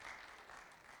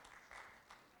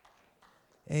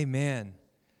Amen.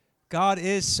 God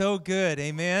is so good.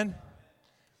 Amen.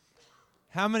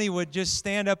 How many would just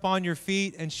stand up on your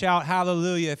feet and shout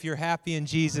hallelujah if you're happy in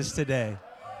Jesus today?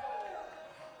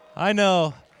 I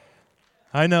know.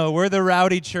 We're the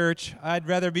rowdy church. I'd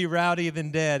rather be rowdy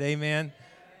than dead. Amen.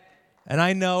 And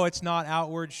I know it's not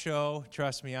outward show.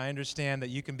 Trust me, I understand that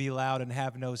you can be loud and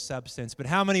have no substance. But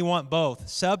how many want both?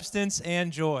 Substance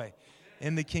and joy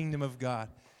in the kingdom of God.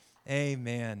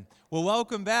 Amen. Well,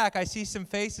 welcome back. I see some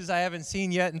faces I haven't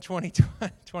seen yet in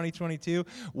 2022.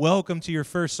 Welcome to your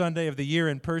first Sunday of the year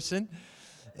in person.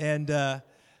 And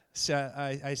so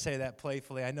I say that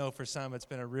playfully. I know for some it's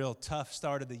been a real tough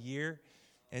start of the year.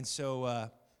 And so,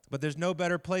 but there's no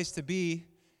better place to be,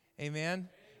 amen,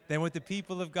 than with the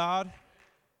people of God,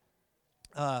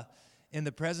 in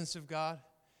the presence of God.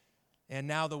 And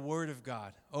now the Word of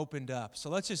God opened up. So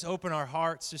let's just open our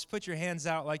hearts. Just put your hands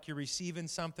out like you're receiving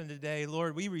something today.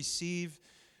 Lord, we receive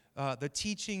the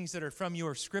teachings that are from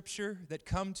your Scripture that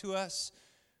come to us.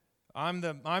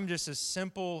 I'm just a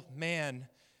simple man.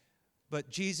 But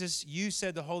Jesus, you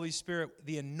said the Holy Spirit,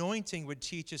 the anointing would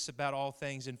teach us about all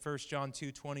things in 1 John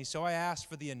 2:20. So I ask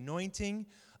for the anointing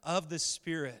of the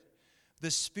Spirit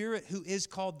who is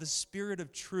called the Spirit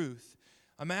of truth.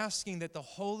 I'm asking that the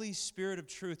Holy Spirit of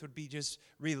truth would be just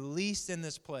released in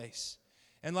this place.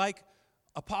 And like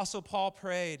Apostle Paul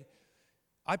prayed,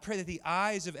 I pray that the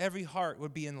eyes of every heart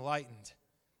would be enlightened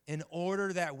in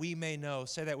order that we may know.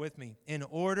 Say that with me. In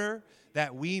order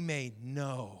that we may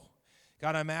know.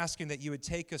 God, I'm asking that you would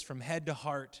take us from head to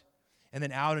heart and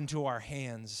then out into our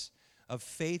hands of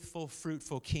faithful,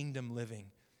 fruitful kingdom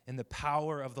living in the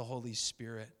power of the Holy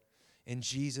Spirit. In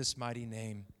Jesus' mighty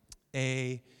name,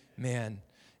 amen.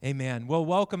 Amen. Well,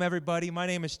 welcome, everybody. My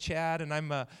name is Chad, and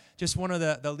I'm just one of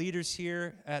the leaders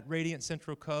here at Radiant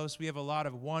Central Coast. We have a lot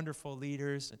of wonderful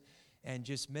leaders and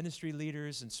just ministry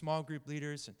leaders and small group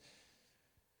leaders. And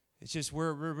it's just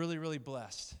we're really, really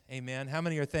blessed. Amen. How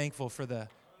many are thankful for the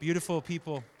beautiful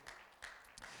people?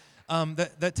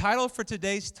 The title for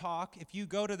today's talk, if you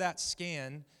go to that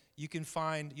scan, you can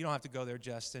find, you don't have to go there,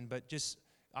 Justin, but just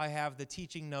I have the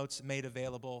teaching notes made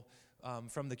available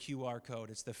from the QR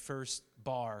code. It's the first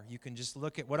bar. You can just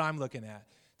look at what I'm looking at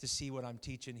to see what I'm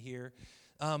teaching here.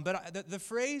 But the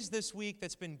phrase this week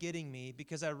that's been getting me,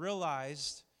 because I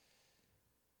realized,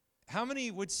 how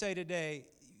many would say today,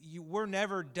 we're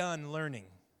never done learning?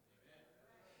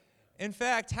 In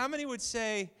fact, how many would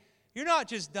say, you're not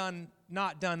just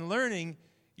not done learning,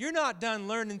 you're not done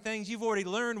learning things you've already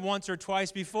learned once or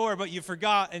twice before, but you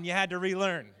forgot and you had to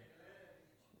relearn?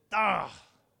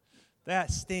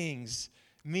 That stings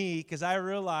me, because I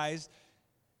realized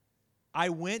I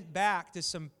went back to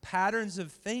some patterns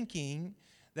of thinking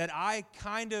that I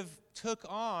kind of took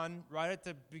on right at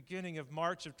the beginning of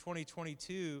March of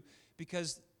 2022,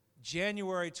 because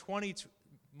March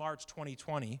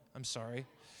 2020,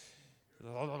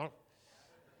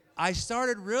 I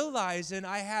started realizing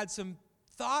I had some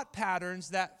thought patterns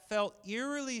that felt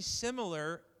eerily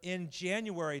similar in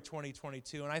January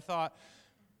 2022, and I thought,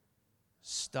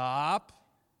 stop.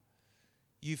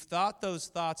 You've thought those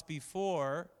thoughts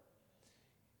before.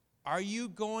 Are you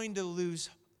going to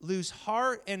lose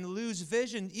heart and lose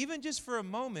vision, even just for a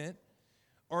moment?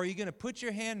 Or are you going to put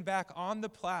your hand back on the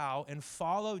plow and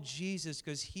follow Jesus,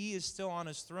 because he is still on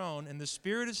his throne and the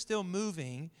Spirit is still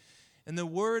moving and the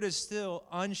Word is still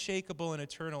unshakable and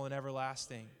eternal and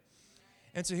everlasting?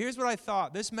 And so here's what I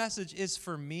thought. This message is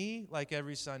for me, like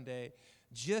every Sunday,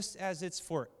 just as it's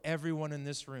for everyone in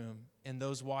this room and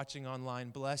those watching online.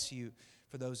 Bless you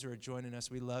for those who are joining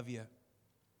us. We love you.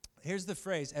 Here's the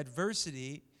phrase: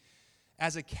 adversity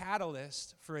as a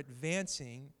catalyst for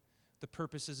advancing the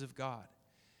purposes of God.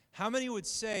 How many would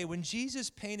say when Jesus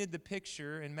painted the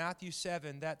picture in Matthew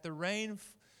 7 that the rain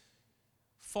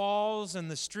falls and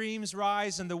the streams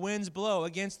rise and the winds blow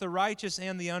against the righteous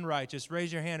and the unrighteous?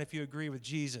 Raise your hand if you agree with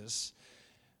Jesus.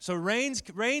 So rain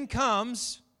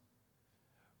comes,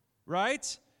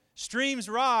 right? Streams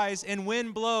rise and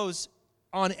wind blows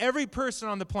on every person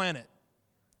on the planet.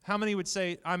 How many would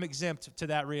say, I'm exempt to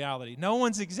that reality? No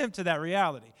one's exempt to that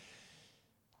reality.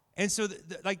 And so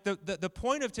the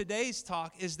point of today's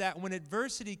talk is that when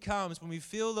adversity comes, when we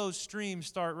feel those streams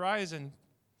start rising,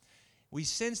 we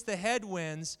sense the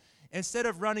headwinds. Instead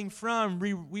of running from,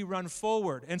 we run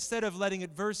forward. Instead of letting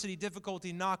adversity,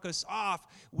 difficulty knock us off,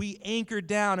 we anchor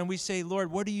down and we say, Lord,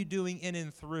 what are you doing in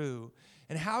and through?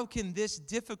 And how can this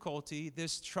difficulty,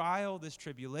 this trial, this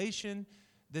tribulation,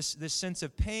 this sense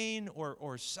of pain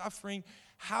or suffering,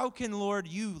 how can, Lord,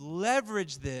 you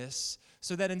leverage this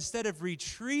so that instead of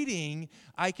retreating,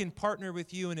 I can partner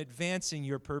with you in advancing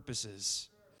your purposes?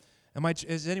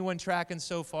 Is anyone tracking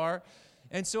so far?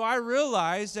 And so I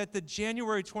realized that the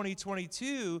January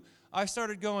 2022, I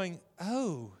started going,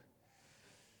 oh,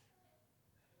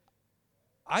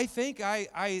 I think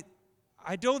I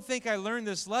don't think I learned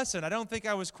this lesson. I don't think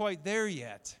I was quite there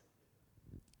yet.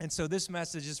 And so this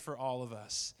message is for all of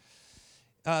us.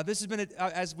 This has been,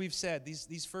 as we've said,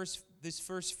 these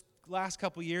first last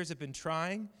couple years have been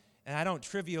trying, and I don't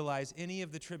trivialize any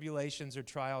of the tribulations or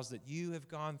trials that you have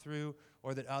gone through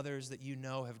or that others that you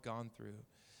know have gone through.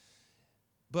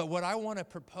 But what I want to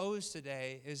propose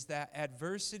today is that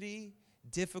adversity,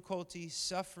 difficulty,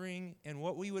 suffering, and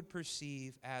what we would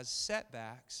perceive as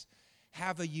setbacks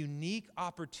have a unique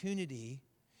opportunity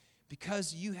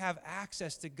because you have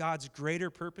access to God's greater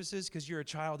purposes because you're a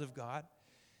child of God.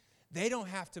 They don't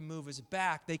have to move us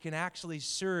back. They can actually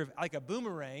serve like a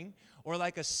boomerang or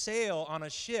like a sail on a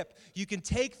ship. You can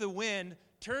take the wind,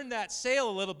 turn that sail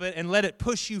a little bit, and let it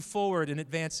push you forward in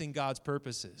advancing God's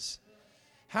purposes.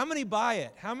 How many buy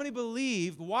it? How many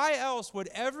believe? Why else would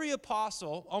every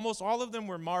apostle, almost all of them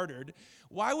were martyred,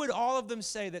 why would all of them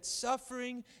say that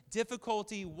suffering,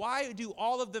 difficulty, why do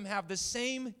all of them have the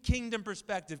same kingdom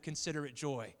perspective? Consider it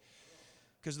joy.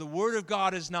 Because the Word of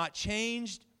God is not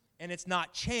changed, and it's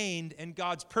not chained, and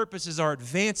God's purposes are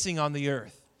advancing on the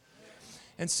earth.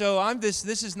 And so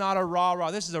this is not a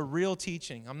rah-rah. This is a real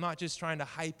teaching. I'm not just trying to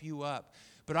hype you up.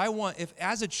 But I want, if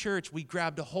as a church we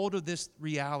grabbed a hold of this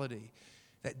reality,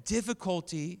 that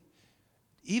difficulty,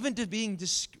 even to being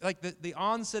like the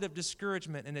onset of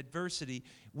discouragement and adversity,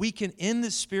 we can, in the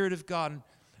Spirit of God,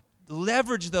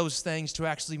 leverage those things to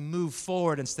actually move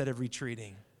forward instead of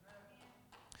retreating.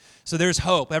 So there's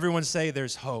hope. Everyone say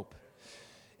there's hope.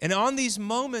 And on these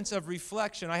moments of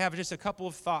reflection, I have just a couple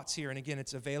of thoughts here, and again,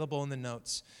 it's available in the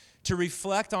notes, to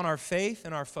reflect on our faith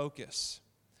and our focus.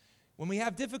 When we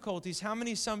have difficulties, how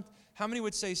many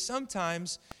would say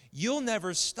sometimes you'll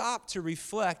never stop to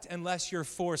reflect unless you're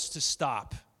forced to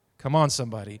stop? Come on,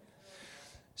 somebody.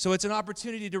 So it's an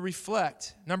opportunity to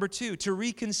reflect. Number 2, to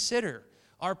reconsider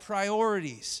our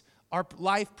priorities, our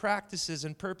life practices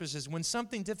and purposes. When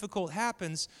something difficult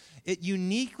happens, it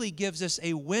uniquely gives us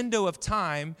a window of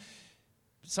time,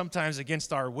 sometimes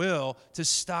against our will, to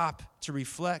stop, to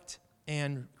reflect,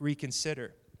 and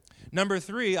reconsider. Number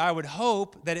 3, I would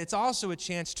hope that it's also a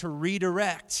chance to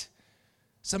redirect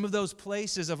some of those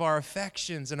places of our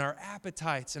affections and our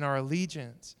appetites and our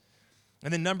allegiance.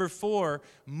 And then number 4,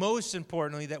 most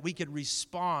importantly, that we could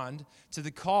respond to the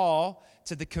call,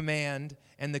 to the command,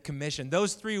 and the commission.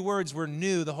 Those 3 words were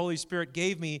new. The Holy Spirit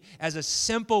gave me as a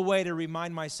simple way to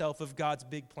remind myself of God's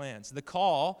big plans. The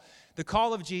call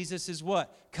of Jesus is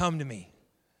what? Come to me.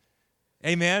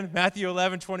 Amen? Matthew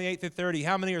 11:28-30.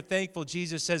 How many are thankful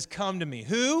Jesus says, come to me?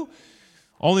 Who?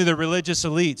 Only the religious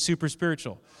elite, super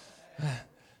spiritual.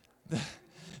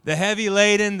 The heavy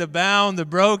laden, the bound, the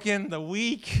broken, the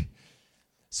weak.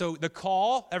 So the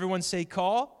call, everyone say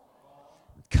call.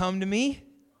 Come to me.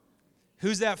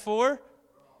 Who's that for?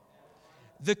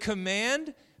 The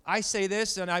command, I say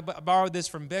this, and I borrowed this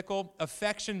from Bickle,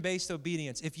 affection-based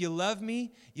obedience. If you love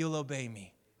me, you'll obey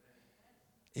me.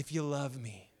 If you love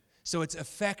me. So it's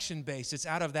affection-based. It's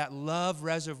out of that love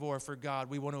reservoir for God.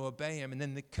 We want to obey Him. And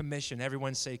then the commission,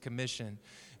 everyone say commission,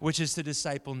 which is to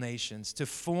disciple nations, to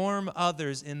form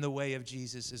others in the way of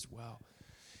Jesus as well.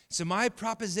 So my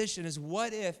proposition is,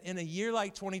 what if in a year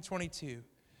like 2022,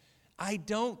 I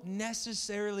don't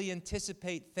necessarily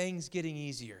anticipate things getting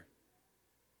easier?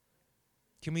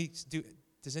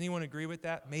 Does anyone agree with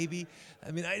that? Maybe. I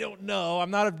mean, I don't know.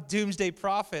 I'm not a doomsday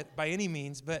prophet by any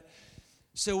means, but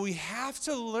so we have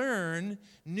to learn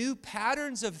new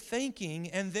patterns of thinking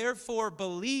and therefore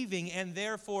believing and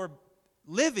therefore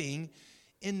living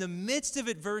in the midst of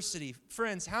adversity.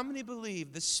 Friends, how many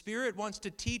believe the Spirit wants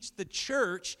to teach the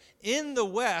church in the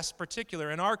West,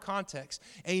 particular in our context,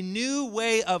 a new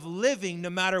way of living no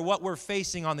matter what we're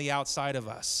facing on the outside of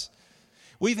us?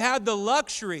 We've had the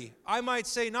luxury, I might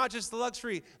say not just the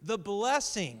luxury, the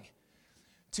blessing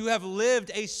to have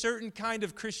lived a certain kind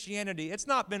of Christianity. It's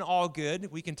not been all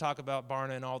good. We can talk about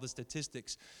Barna and all the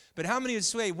statistics. But how many would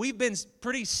say we've been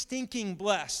pretty stinking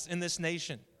blessed in this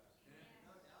nation?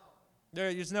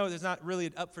 There's not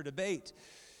really up for debate.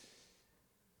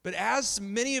 But as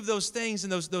many of those things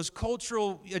and those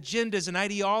cultural agendas and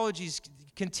ideologies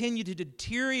continue to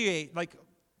deteriorate, like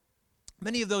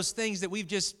many of those things that we've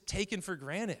just taken for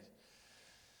granted,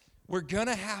 we're going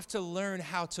to have to learn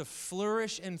how to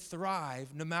flourish and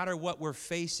thrive no matter what we're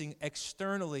facing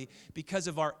externally because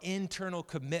of our internal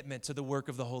commitment to the work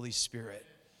of the Holy Spirit.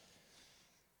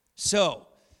 So,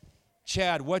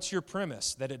 Chad, what's your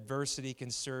premise? That adversity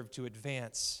can serve to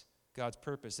advance God's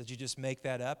purpose. Did you just make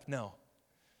that up? No,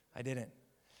 I didn't.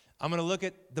 I'm going to look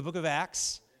at the book of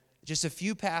Acts, just a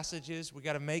few passages. We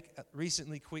got to make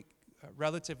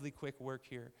relatively quick work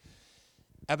here,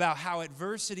 about how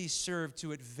adversity served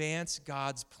to advance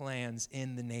God's plans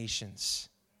in the nations.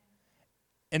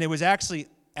 And it was actually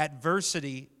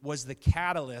adversity was the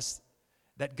catalyst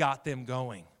that got them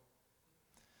going.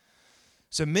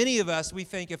 So many of us, we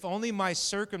think if only my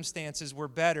circumstances were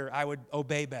better, I would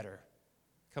obey better.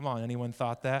 Come on, anyone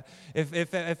thought that?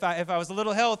 If I was a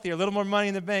little healthier, a little more money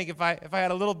in the bank, if I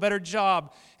had a little better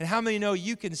job, and how many know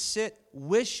you can sit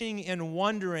wishing and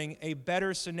wondering a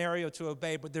better scenario to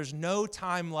obey, but there's no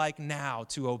time like now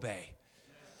to obey.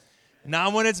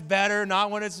 Not when it's better,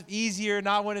 not when it's easier,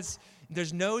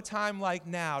 there's no time like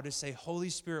now to say, Holy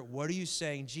Spirit, what are you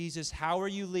saying? Jesus, how are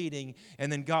you leading?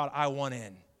 And then, God, I want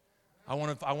in. I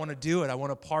want to do it. I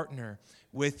want to partner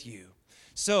with you.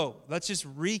 So let's just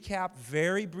recap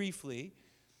very briefly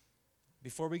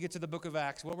before we get to the book of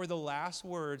Acts. What were the last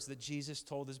words that Jesus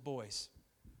told his boys?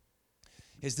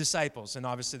 His disciples. And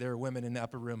obviously there were women in the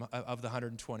upper room of the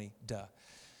 120. Duh.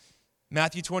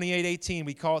 Matthew 28:18,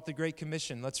 we call it the Great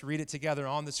Commission. Let's read it together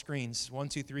on the screens. 1,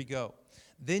 2, 3, go.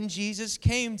 Then Jesus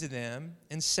came to them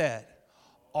and said,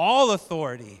 all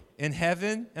authority in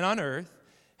heaven and on earth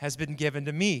has been given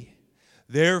to me.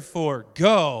 Therefore,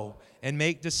 go and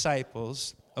make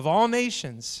disciples of all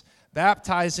nations,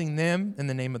 baptizing them in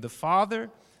the name of the Father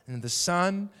and of the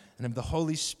Son and of the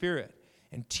Holy Spirit,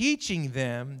 and teaching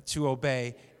them to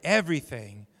obey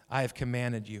everything I have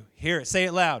commanded you. Hear it, say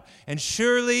it loud. And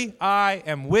surely I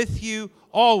am with you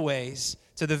always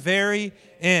to the very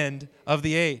end of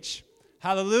the age.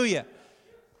 Hallelujah.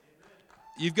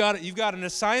 You've got an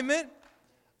assignment.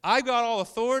 I've got all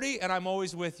authority, and I'm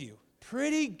always with you.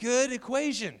 Pretty good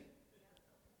equation.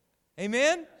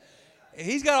 Amen?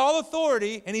 He's got all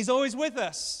authority, and he's always with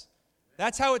us.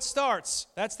 That's how it starts.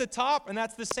 That's the top, and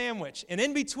that's the sandwich. And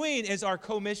in between is our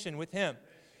commission with him.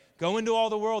 Go into all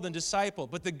the world and disciple.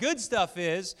 But the good stuff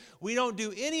is we don't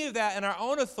do any of that in our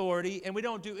own authority, and we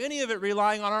don't do any of it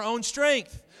relying on our own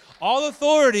strength. All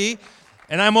authority,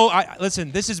 and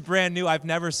listen, this is brand new. I've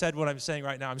never said what I'm saying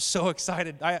right now. I'm so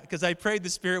excited because I prayed the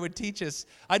Spirit would teach us.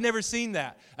 I'd never seen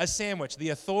that. A sandwich, the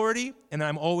authority, and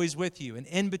I'm always with you. And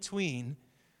in between,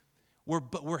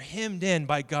 we're hemmed in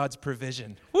by God's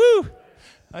provision. Woo!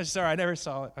 I'm sorry, I never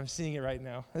saw it. I'm seeing it right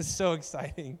now. It's so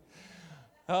exciting.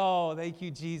 Oh, thank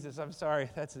you, Jesus. I'm sorry.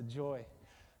 That's a joy.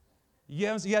 You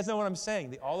guys know what I'm saying.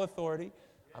 The all authority,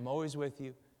 I'm always with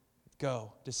you.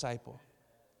 Go, disciple.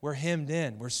 We're hemmed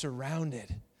in. We're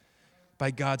surrounded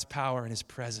by God's power and his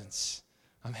presence.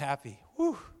 I'm happy.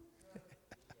 Whew.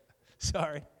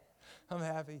 Sorry. I'm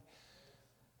happy.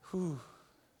 Whew.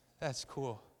 That's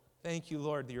cool. Thank you,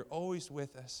 Lord, that you're always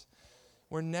with us.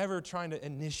 We're never trying to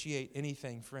initiate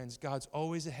anything, friends. God's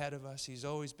always ahead of us. He's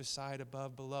always beside,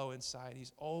 above, below, inside.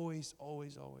 He's always,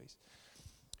 always, always.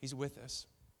 He's with us.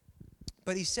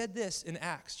 But he said this in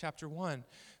Acts chapter 1.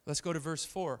 Let's go to verse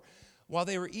 4. While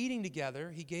they were eating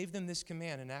together, he gave them this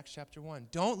command in Acts chapter 1.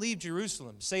 Don't leave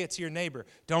Jerusalem. Say it to your neighbor.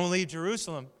 Don't leave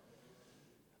Jerusalem.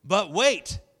 But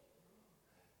wait.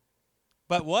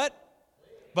 But what?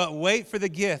 But wait for the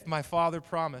gift my Father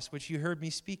promised, which you heard me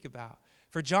speak about.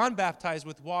 For John baptized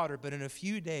with water, but in a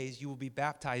few days you will be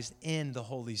baptized in the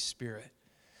Holy Spirit.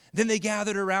 Then they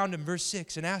gathered around him, verse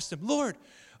 6, and asked him, Lord,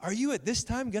 are you at this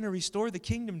time going to restore the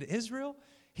kingdom to Israel?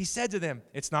 He said to them,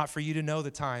 it's not for you to know the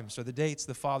times or the dates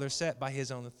the Father set by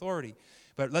his own authority.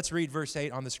 But let's read verse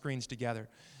 8 on the screens together.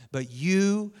 But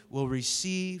you will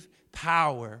receive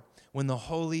power when the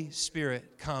Holy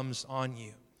Spirit comes on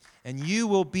you. And you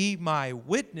will be my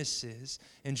witnesses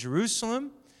in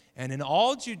Jerusalem and in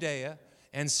all Judea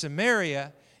and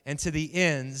Samaria and to the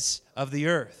ends of the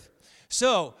earth.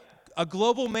 So, a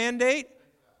global mandate.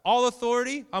 All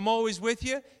authority, I'm always with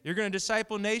you. You're going to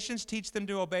disciple nations, teach them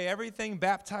to obey everything,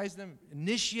 baptize them,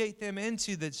 initiate them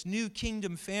into this new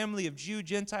kingdom family of Jew,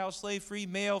 Gentile, slave, free,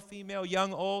 male, female,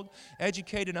 young, old,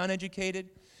 educated,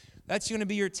 uneducated. That's going to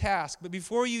be your task. But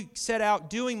before you set out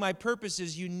doing my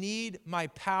purposes, you need my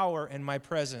power and my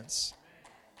presence.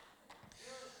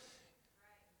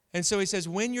 And so he says,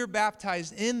 when you're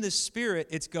baptized in the Spirit,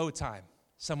 it's go time.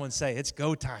 Someone say, it's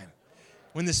go time.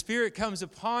 When the Spirit comes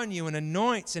upon you and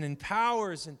anoints and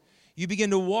empowers and you begin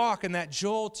to walk in that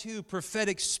Joel 2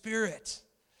 prophetic spirit.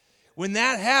 When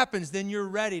that happens, then you're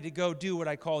ready to go do what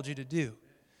I called you to do.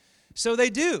 So they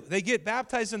do. They get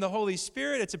baptized in the Holy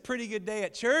Spirit. It's a pretty good day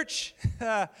at church.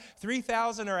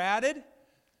 3,000 are added.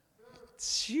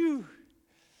 Phew.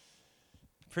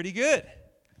 Pretty good.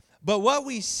 But what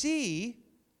we see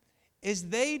is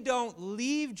they don't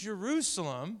leave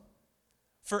Jerusalem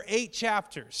for 8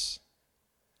 chapters.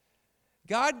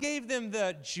 God gave them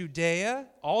the Judea,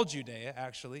 all Judea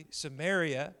actually,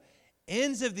 Samaria,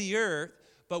 ends of the earth.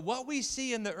 But what we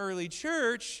see in the early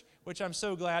church, which I'm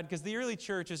so glad, because the early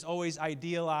church is always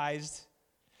idealized.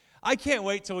 I can't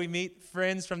wait till we meet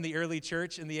friends from the early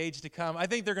church in the age to come. I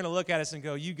think they're going to look at us and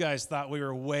go, you guys thought we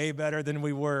were way better than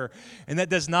we were. And that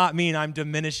does not mean I'm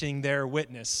diminishing their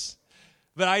witness.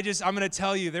 But I'm going to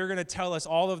tell you, they're going to tell us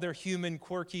all of their human,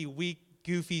 quirky, weak,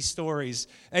 goofy stories.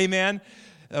 Amen?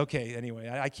 Okay, anyway,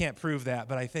 I can't prove that,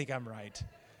 but I think I'm right.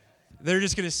 They're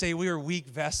just going to say we are weak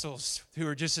vessels who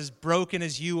are just as broken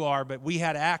as you are, but we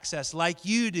had access like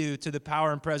you do to the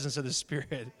power and presence of the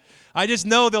Spirit. I just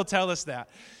know they'll tell us that.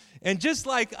 And just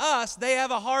like us, they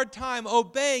have a hard time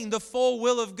obeying the full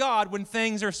will of God when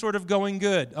things are sort of going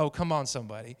good. Oh, come on,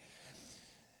 somebody.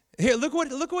 Here, look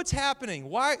what's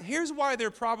happening. Here's why they're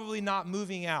probably not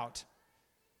moving out.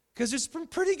 Because there's some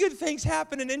pretty good things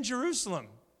happening in Jerusalem.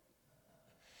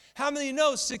 How many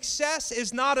know success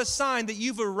is not a sign that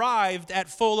you've arrived at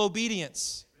full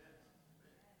obedience?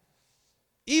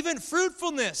 Even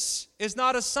fruitfulness is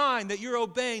not a sign that you're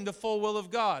obeying the full will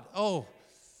of God. Oh.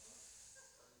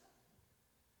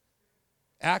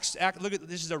 Look at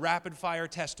this is a rapid fire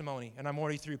testimony, and I'm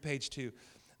already through page 2.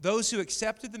 Those who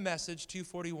accepted the message,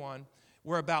 241,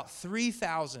 were about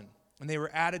 3,000, and they were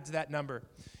added to that number.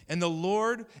 And the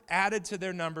Lord added to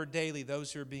their number daily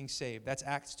those who are being saved. That's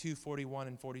Acts 2:41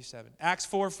 and 47. Acts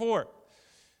 4:4.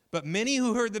 But many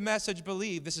who heard the message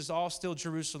believed. This is all still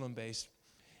Jerusalem-based.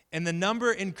 And the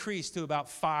number increased to about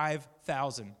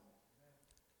 5,000.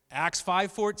 Acts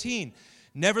 5:14.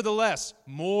 Nevertheless,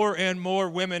 more and more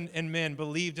women and men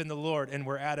believed in the Lord and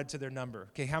were added to their number.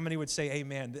 Okay, how many would say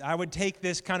amen? I would take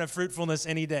this kind of fruitfulness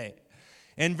any day.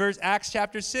 In Acts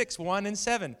chapter 6, 1 and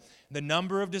 7, the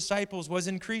number of disciples was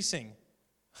increasing.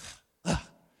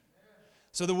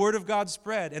 So the word of God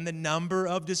spread, and the number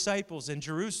of disciples in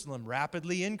Jerusalem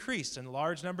rapidly increased, and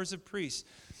large numbers of priests.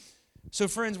 So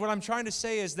friends, what I'm trying to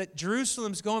say is that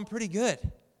Jerusalem's going pretty good.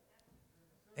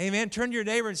 Amen. Turn to your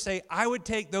neighbor and say, I would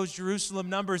take those Jerusalem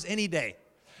numbers any day.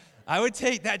 I would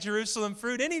take that Jerusalem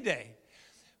fruit any day.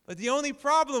 But the only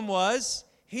problem was,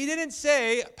 he didn't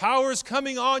say power's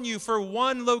coming on you for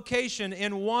one location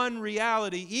in one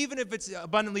reality, even if it's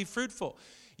abundantly fruitful.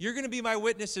 You're going to be my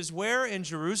witnesses where? In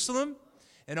Jerusalem,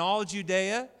 and all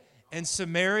Judea, and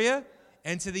Samaria,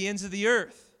 and to the ends of the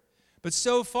earth. But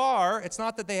so far, it's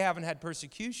not that they haven't had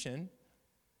persecution.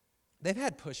 They've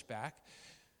had pushback.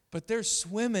 But they're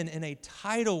swimming in a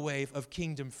tidal wave of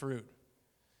kingdom fruit.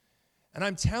 And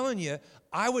I'm telling you,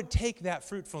 I would take that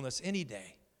fruitfulness any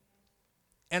day.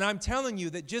 And I'm telling you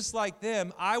that just like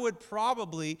them, I would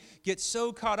probably get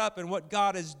so caught up in what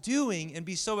God is doing and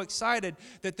be so excited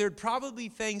that there'd probably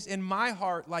be things in my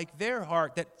heart like their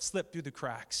heart that slip through the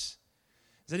cracks.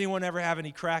 Does anyone ever have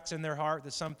any cracks in their heart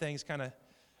that some things kind of...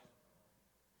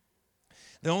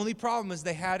 The only problem is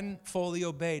they hadn't fully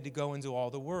obeyed to go into all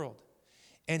the world.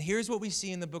 And here's what we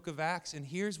see in the book of Acts, and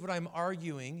here's what I'm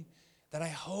arguing that I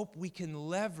hope we can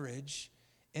leverage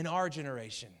in our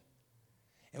generation.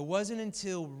 It wasn't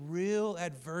until real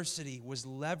adversity was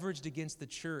leveraged against the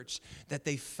church that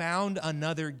they found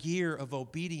another gear of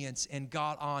obedience and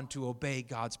got on to obey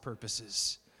God's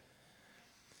purposes.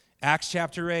 Acts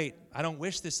chapter 8. I don't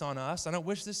wish this on us. I don't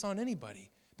wish this on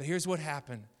anybody. But here's what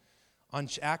happened. On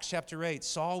Acts chapter 8,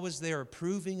 Saul was there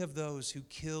approving of those who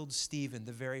killed Stephen,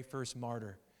 the very first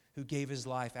martyr, who gave his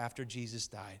life after Jesus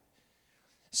died.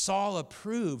 Saul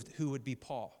approved who would be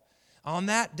Paul. On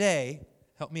that day,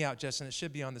 help me out, Justin, it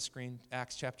should be on the screen,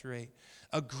 Acts chapter 8,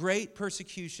 a great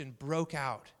persecution broke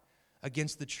out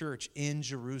against the church in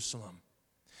Jerusalem.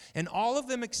 And all of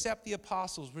them except the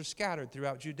apostles were scattered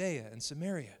throughout Judea and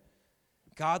Samaria.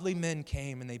 Godly men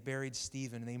came and they buried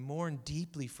Stephen and they mourned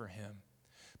deeply for him.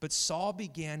 But Saul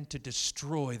began to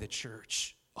destroy the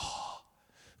church,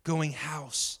 going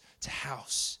house to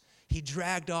house. He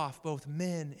dragged off both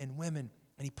men and women,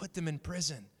 and he put them in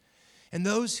prison. And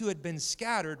those who had been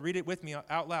scattered, read it with me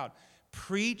out loud,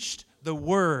 preached the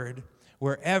word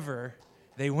wherever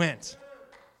they went.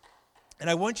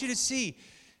 And I want you to see,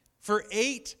 for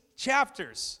 8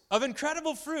 chapters of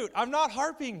incredible fruit, I'm not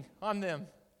harping on them,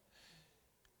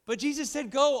 but Jesus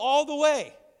said, go all the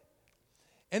way.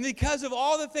 And because of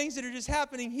all the things that are just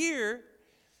happening here,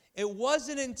 it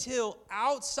wasn't until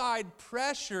outside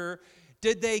pressure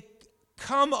did they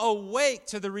come awake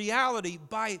to the reality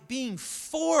by being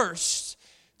forced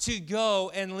to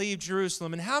go and leave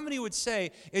Jerusalem. And how many would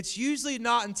say it's usually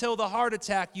not until the heart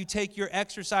attack you take your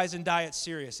exercise and diet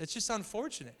serious? It's just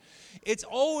unfortunate. It's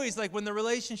always like when the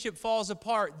relationship falls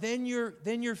apart, then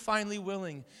you're finally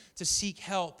willing to seek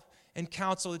help and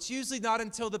counsel. It's usually not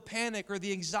until the panic or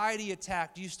the anxiety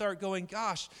attack do you start going,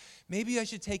 gosh, maybe I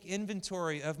should take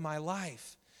inventory of my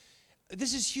life.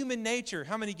 This is human nature.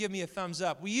 How many give me a thumbs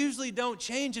up? We usually don't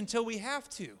change until we have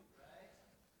to.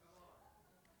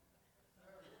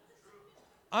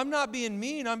 I'm not being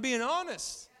mean, I'm being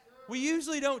honest. We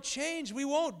usually don't change. We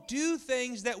won't do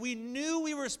things that we knew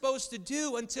we were supposed to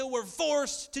do until we're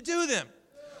forced to do them.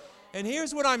 And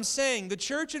here's what I'm saying. The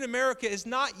church in America is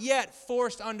not yet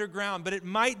forced underground, but it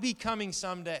might be coming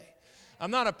someday.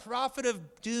 I'm not a prophet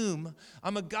of doom.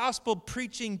 I'm a gospel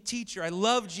preaching teacher. I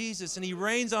love Jesus and he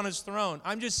reigns on his throne.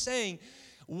 I'm just saying,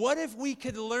 what if we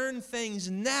could learn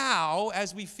things now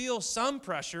as we feel some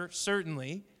pressure,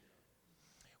 certainly.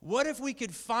 What if we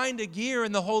could find a gear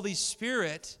in the Holy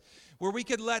Spirit where we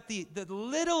could let the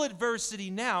little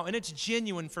adversity now, and it's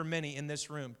genuine for many in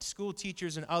this room, school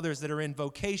teachers and others that are in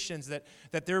vocations, that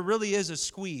there really is a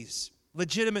squeeze,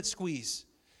 legitimate squeeze.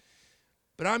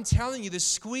 But I'm telling you, the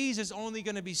squeeze is only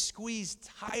going to be squeezed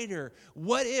tighter.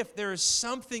 What if there is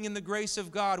something in the grace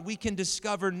of God we can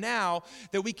discover now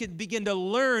that we can begin to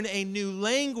learn a new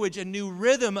language, a new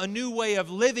rhythm, a new way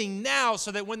of living now so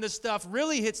that when the stuff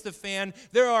really hits the fan,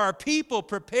 there are people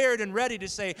prepared and ready to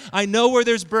say, I know where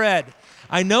there's bread.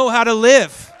 I know how to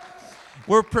live.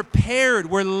 We're prepared.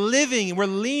 We're living. We're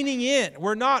leaning in.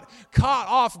 We're not caught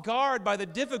off guard by the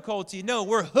difficulty. No,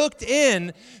 we're hooked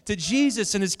in to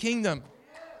Jesus and his kingdom.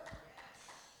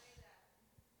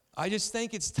 I just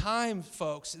think it's time,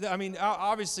 folks. I mean,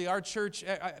 obviously, our church,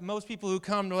 most people who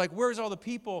come, they're like, where's all the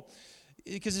people?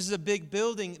 Because this is a big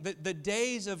building. The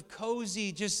days of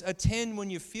cozy, just attend when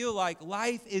you feel like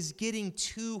life is getting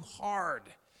too hard.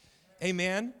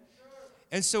 Amen?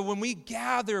 And so when we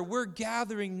gather, we're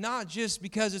gathering not just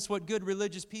because it's what good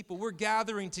religious people, we're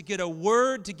gathering to get a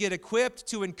word, to get equipped,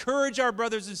 to encourage our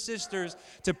brothers and sisters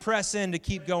to press in, to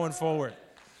keep going forward.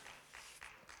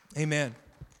 Amen.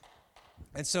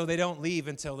 And so they don't leave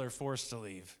until they're forced to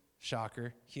leave.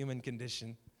 Shocker, human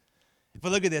condition.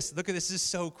 But look at this. Look at this. This is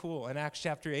so cool. In Acts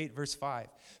chapter 8, verse 5.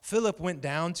 Philip went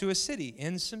down to a city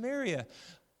in Samaria.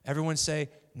 Everyone say,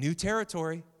 new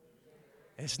territory.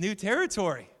 It's new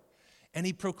territory. And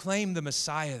he proclaimed the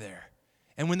Messiah there.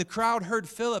 And when the crowd heard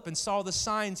Philip and saw the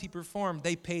signs he performed,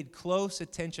 they paid close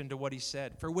attention to what he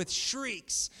said. For with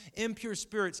shrieks, impure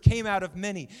spirits came out of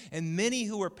many, and many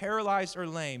who were paralyzed or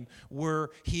lame were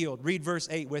healed. Read verse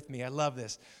 8 with me. I love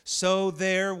this. So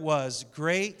there was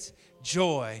great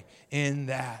joy in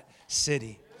that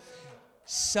city.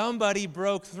 Somebody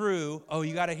broke through. Oh,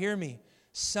 you got to hear me.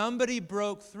 Somebody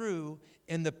broke through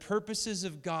in the purposes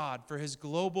of God for his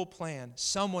global plan.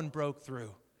 Someone broke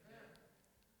through.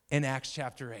 In Acts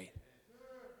chapter 8.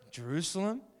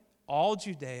 Jerusalem, all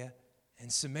Judea, and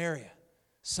Samaria.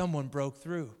 Someone broke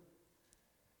through.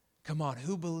 Come on,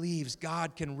 who believes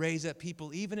God can raise up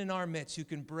people, even in our midst, who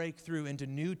can break through into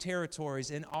new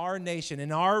territories in our nation,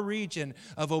 in our region,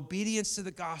 of obedience to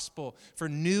the gospel, for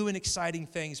new and exciting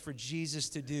things for Jesus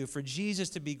to do, for Jesus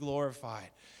to be glorified,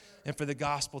 and for the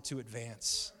gospel to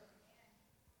advance.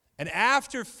 And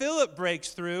after Philip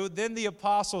breaks through, then the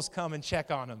apostles come and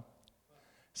check on him.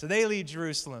 So they leave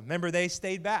Jerusalem. Remember, they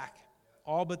stayed back.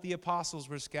 All but the apostles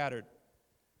were scattered.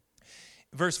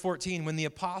 Verse 14, when the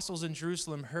apostles in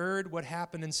Jerusalem heard what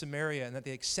happened in Samaria and that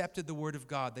they accepted the word of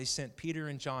God, they sent Peter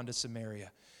and John to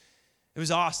Samaria. It was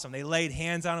awesome. They laid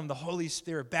hands on them.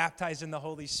 They were baptized in the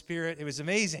Holy Spirit. It was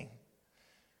amazing.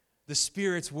 The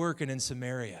Spirit's working in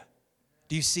Samaria.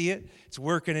 Do you see it? It's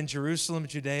working in Jerusalem,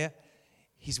 Judea.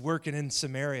 He's working in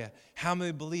Samaria. How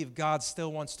many believe God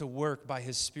still wants to work by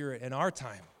his Spirit in our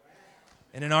time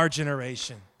and in our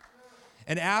generation?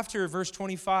 And after verse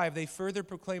 25, they further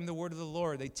proclaimed the word of the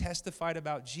Lord. They testified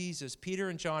about Jesus. Peter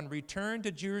and John returned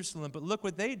to Jerusalem, but look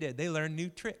what they did. They learned new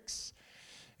tricks.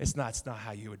 It's not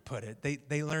how you would put it.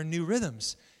 They learned new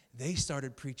rhythms. They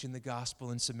started preaching the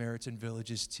gospel in Samaritan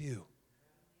villages too.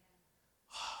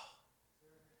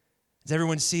 Does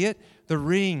everyone see it? The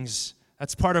rings.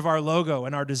 That's part of our logo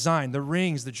and our design. The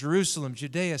rings, the Jerusalem,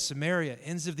 Judea, Samaria,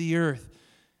 ends of the earth.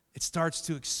 It starts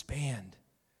to expand.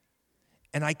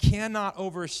 And I cannot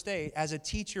overstate, as a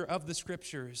teacher of the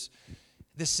Scriptures,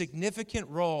 the significant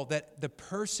role that the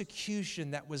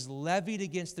persecution that was levied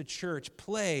against the church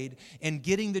played in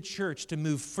getting the church to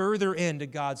move further into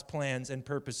God's plans and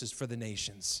purposes for the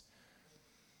nations.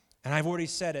 And I've already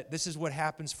said it. This is what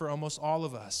happens for almost all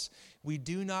of us. We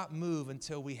do not move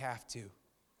until we have to.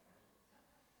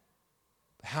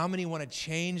 How many want to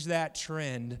change that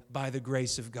trend by the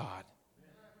grace of God?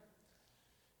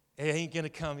 It ain't going to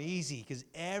come easy because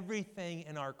everything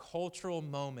in our cultural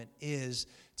moment is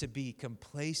to be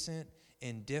complacent,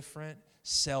 indifferent,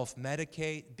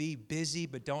 self-medicate, be busy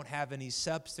but don't have any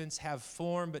substance, have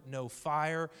form but no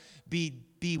fire, be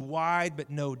wide but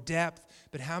no depth.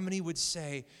 But how many would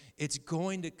say it's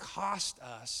going to cost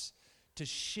us to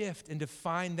shift and to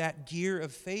find that gear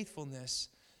of faithfulness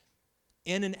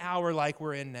in an hour like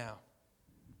we're in now?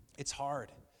 It's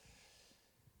hard.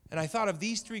 And I thought of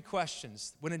these three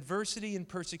questions. When adversity and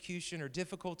persecution or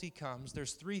difficulty comes,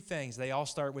 there's three things. They all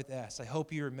start with S. I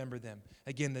hope you remember them.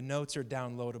 Again, the notes are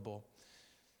downloadable.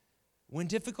 When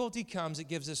difficulty comes, it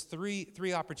gives us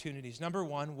three opportunities. Number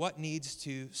one, what needs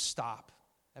to stop?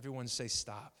 Everyone say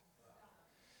stop.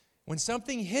 When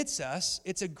something hits us,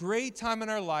 it's a great time in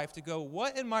our life to go,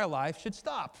 what in my life should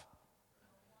stop?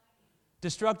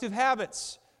 Destructive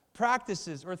habits,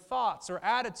 practices, or thoughts, or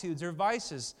attitudes, or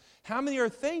vices. How many are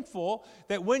thankful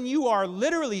that when you are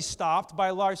literally stopped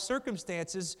by large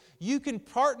circumstances, you can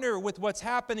partner with what's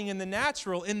happening in the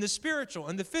natural, in the spiritual,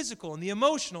 in the physical, in the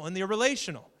emotional, in the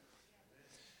relational?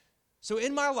 So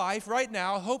in my life right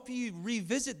now, I hope you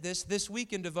revisit this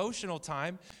week in devotional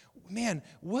time. Man,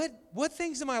 what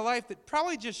things in my life that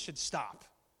probably just should stop?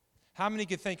 How many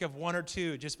could think of one or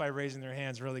two just by raising their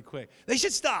hands really quick? They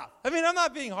should stop. I mean, I'm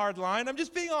not being hardline. I'm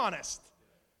just being honest.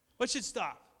 What should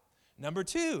stop? Number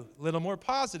two, a little more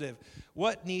positive.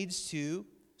 What needs to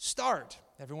start?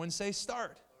 Everyone say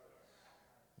start.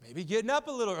 Maybe getting up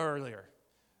a little earlier.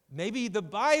 Maybe the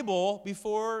Bible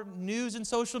before news and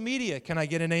social media. Can I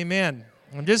get an amen?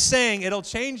 I'm just saying it'll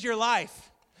change your life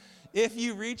if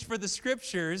you reach for the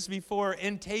scriptures before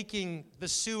intaking the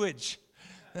sewage.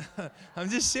 I'm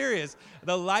just serious.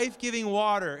 The life-giving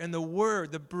water and the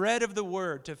word, the bread of the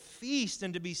word, to feast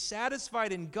and to be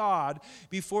satisfied in God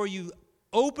before you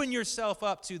open yourself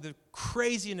up to the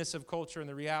craziness of culture and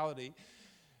the reality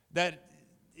that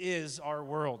is our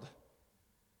world.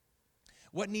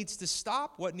 What needs to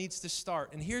stop? What needs to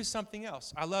start? And here's something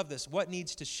else. I love this. What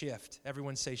needs to shift?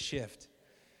 Everyone say shift.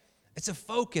 It's a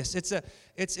focus. It's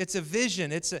a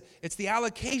vision. It's the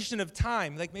allocation of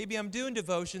time. Like maybe I'm doing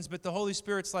devotions, but the Holy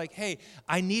Spirit's like, hey,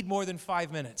 I need more than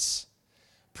 5 minutes.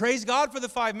 Praise God for the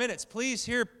 5 minutes. Please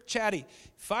hear Chatty.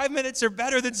 5 minutes are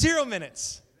better than 0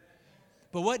 minutes.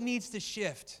 But what needs to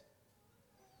shift?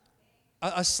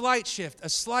 A slight shift, a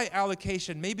slight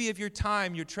allocation, maybe of your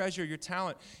time, your treasure, your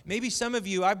talent. Maybe some of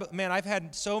you, I've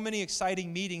had so many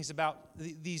exciting meetings about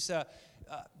these.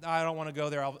 I don't want to go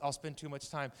there. I'll spend too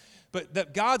much time.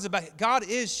 But God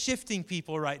is shifting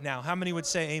people right now. How many would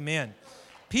say amen?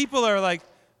 People are like,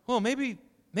 well, maybe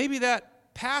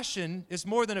that passion is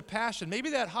more than a passion.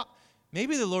 Maybe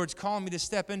the Lord's calling me to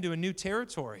step into a new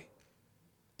territory.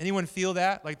 Anyone feel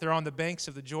that? Like they're on the banks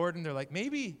of the Jordan. They're like,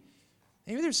 maybe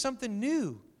there's something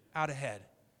new out ahead.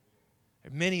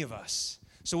 Many of us.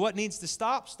 So what needs to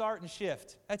stop, start, and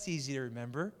shift? That's easy to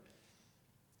remember.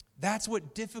 That's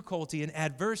what difficulty and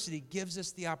adversity gives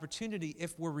us the opportunity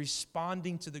if we're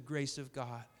responding to the grace of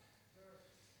God.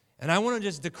 And I want to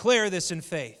just declare this in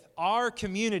faith. Our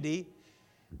community,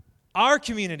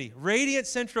 Radiant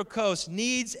Central Coast,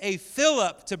 needs a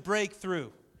fill-up to break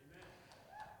through.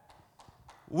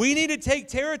 We need to take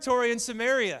territory in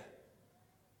Samaria,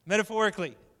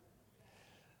 metaphorically.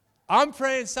 I'm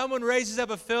praying someone raises up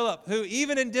a Philip who,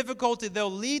 even in difficulty,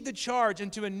 they'll lead the charge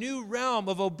into a new realm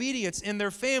of obedience in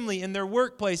their family, in their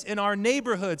workplace, in our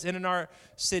neighborhoods, and in our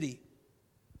city.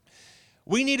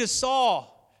 We need a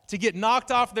Saul to get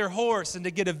knocked off their horse and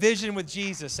to get a vision with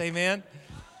Jesus. Amen?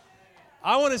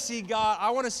 I want to see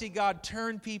God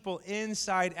turn people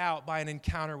inside out by an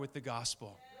encounter with the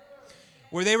gospel.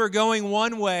 Where they were going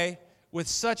one way with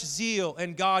such zeal,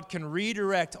 and God can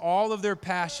redirect all of their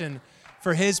passion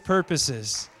for His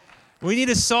purposes. We need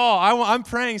a Saul. I'm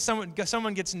praying someone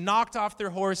gets knocked off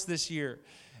their horse this year,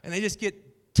 and they just get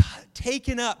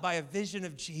taken up by a vision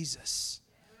of Jesus.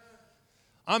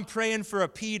 I'm praying for a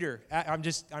Peter.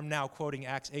 I'm now quoting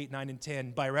Acts 8, 9, and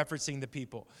 10 by referencing the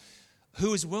people,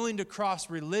 who is willing to cross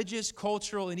religious,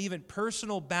 cultural, and even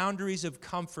personal boundaries of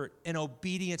comfort in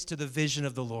obedience to the vision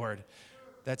of the Lord.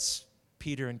 That's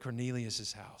Peter and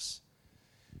Cornelius' house.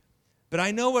 But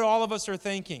I know what all of us are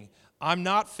thinking. I'm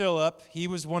not Philip. He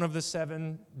was one of the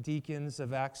 7 deacons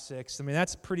of Acts 6. I mean,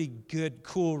 that's a pretty good,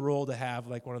 cool role to have,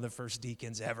 like one of the first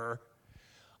deacons ever.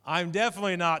 I'm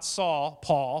definitely not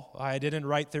Paul. I didn't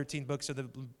write 13 books of the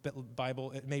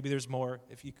Bible. Maybe there's more,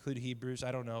 if you include Hebrews.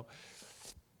 I don't know.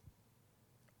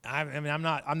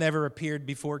 I'm never appeared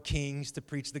before kings to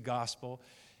preach the gospel.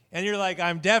 And you're like,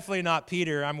 I'm definitely not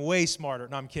Peter. I'm way smarter.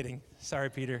 No, I'm kidding. Sorry,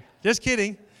 Peter. Just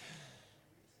kidding.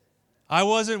 I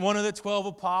wasn't one of the 12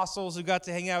 apostles who got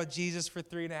to hang out with Jesus for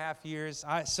 3.5 years.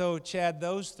 So, Chad,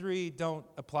 those 3 don't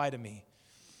apply to me.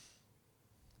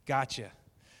 Gotcha.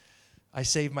 I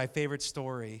saved my favorite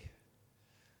story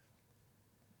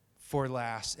for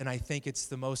last, and I think it's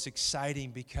the most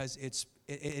exciting because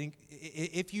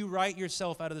if you write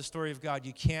yourself out of the story of God,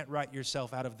 you can't write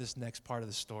yourself out of this next part of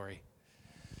the story.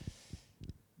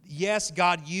 Yes,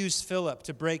 God used Philip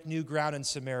to break new ground in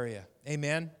Samaria.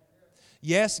 Amen?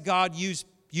 Yes, God used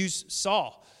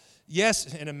Saul.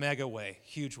 Yes, in a mega way,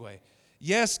 huge way.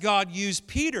 Yes, God used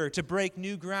Peter to break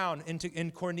new ground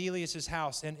in Cornelius'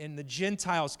 house and the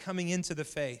Gentiles coming into the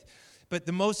faith. But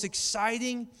the most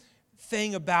exciting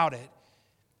thing about it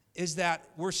is that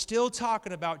we're still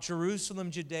talking about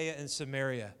Jerusalem, Judea, and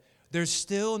Samaria. There's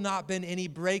still not been any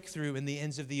breakthrough in the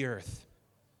ends of the earth.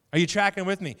 Are you tracking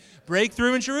with me?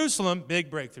 Breakthrough in Jerusalem, big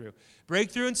breakthrough.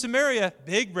 Breakthrough in Samaria,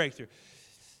 big breakthrough.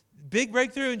 Big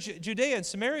breakthrough in Judea and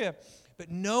Samaria. But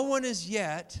no one has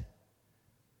yet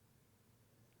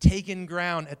taken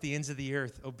ground at the ends of the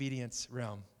earth, obedience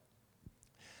realm.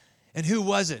 And who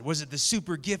was it? Was it the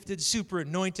super gifted, super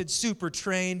anointed, super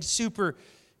trained, super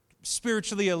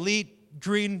spiritually elite,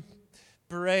 green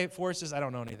beret forces? I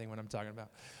don't know anything what I'm talking about.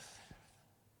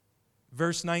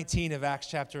 Verse 19 of Acts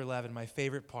chapter 11, my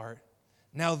favorite part.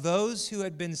 Now those who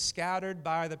had been scattered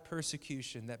by the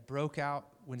persecution that broke out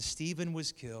when Stephen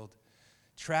was killed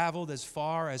traveled as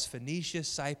far as Phoenicia,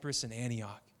 Cyprus, and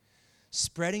Antioch,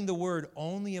 spreading the word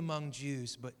only among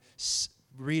Jews. But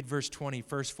read verse 20,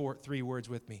 first three words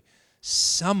with me.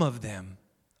 Some of them,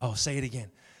 say it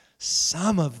again.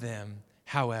 Some of them,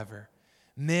 however,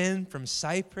 men from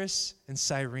Cyprus and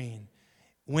Cyrene,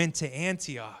 went to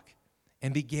Antioch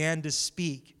and began to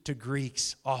speak to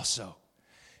Greeks also,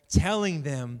 telling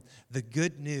them the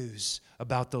good news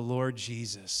about the Lord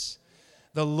Jesus.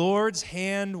 The Lord's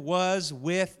hand was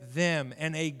with them,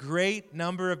 and a great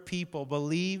number of people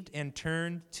believed and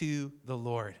turned to the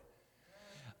Lord.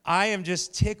 I am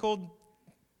just tickled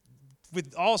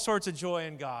with all sorts of joy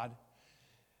in God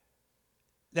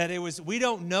that we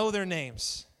don't know their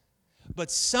names,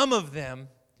 but some of them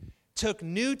took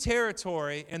new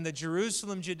territory in the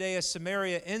Jerusalem, Judea,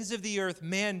 Samaria, ends of the earth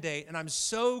mandate, and I'm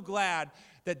so glad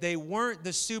that they weren't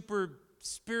the super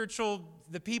spiritual,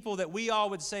 the people that we all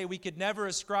would say we could never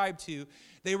ascribe to.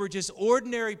 They were just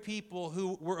ordinary people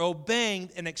who were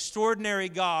obeying an extraordinary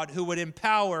God who would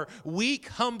empower weak,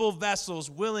 humble vessels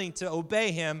willing to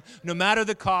obey him no matter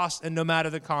the cost and no matter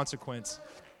the consequence.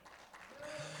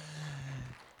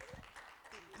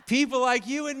 People like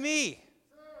you and me.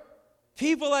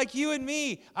 People like you and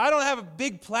me. I don't have a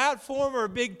big platform or a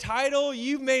big title.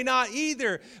 You may not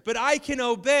either. But I can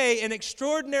obey an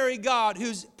extraordinary God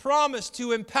who's promised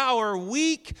to empower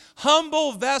weak,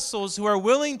 humble vessels who are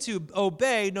willing to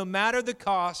obey no matter the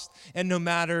cost and no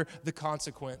matter the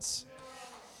consequence.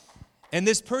 And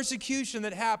this persecution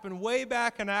that happened way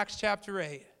back in Acts chapter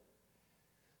 8,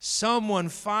 someone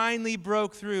finally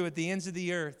broke through at the ends of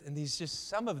the earth. And these just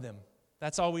some of them.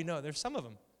 That's all we know. There's some of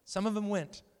them. Some of them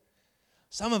went.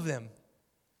 Some of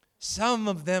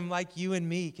them like you and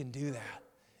me can do that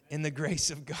in the grace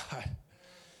of God.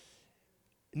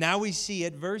 Now we see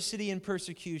adversity and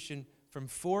persecution from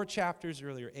 4 chapters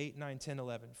earlier, 8, 9, 10,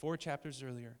 11, 4 chapters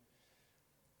earlier,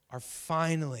 are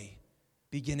finally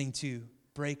beginning to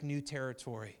break new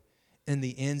territory in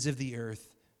the ends of the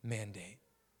earth mandate.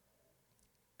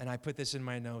 And I put this in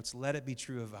my notes, let it be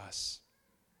true of us.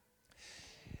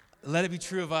 Let it be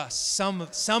true of us. Some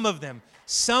of them.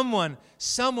 Someone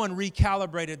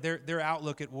recalibrated their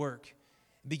outlook at work,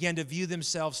 began to view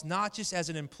themselves not just as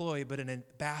an employee, but an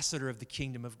ambassador of the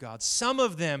kingdom of God. Some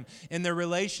of them in their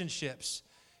relationships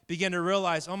began to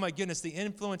realize, oh my goodness, the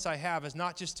influence I have is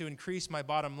not just to increase my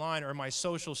bottom line or my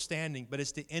social standing, but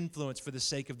it's to influence for the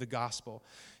sake of the gospel.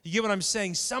 You get what I'm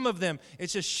saying? Some of them,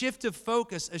 it's a shift of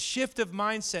focus, a shift of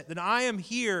mindset, that I am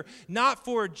here not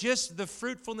for just the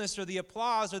fruitfulness or the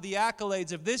applause or the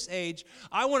accolades of this age.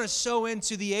 I want to sow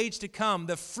into the age to come,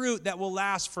 the fruit that will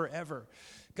last forever.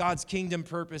 God's kingdom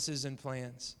purposes and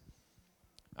plans.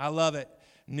 I love it.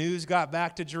 News got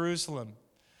back to Jerusalem.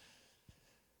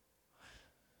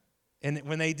 And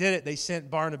when they did it, they sent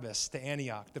Barnabas to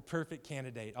Antioch, the perfect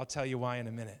candidate. I'll tell you why in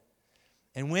a minute.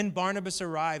 And when Barnabas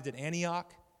arrived at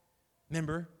Antioch,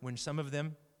 remember when some of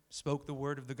them spoke the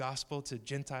word of the gospel to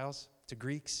Gentiles, to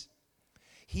Greeks?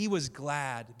 He was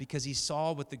glad because he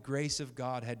saw what the grace of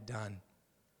God had done.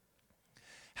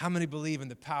 How many believe in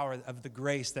the power of the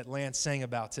grace that Lance sang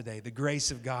about today, the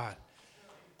grace of God?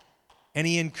 And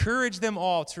he encouraged them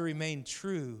all to remain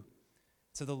true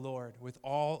to the Lord with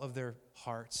all of their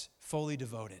hearts, fully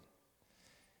devoted.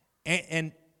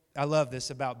 And I love this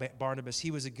about Barnabas.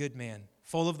 He was a good man,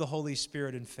 full of the Holy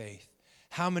Spirit and faith.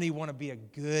 How many want to be a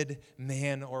good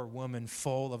man or woman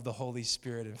full of the Holy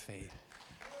Spirit and faith?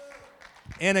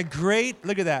 And a great,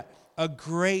 look at that,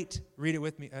 read it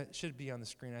with me. It should be on the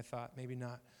screen, I thought, maybe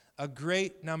not. A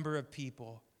great number of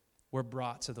people were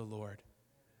brought to the Lord.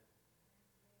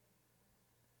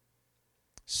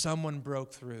 Someone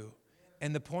broke through.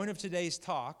 And the point of today's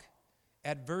talk,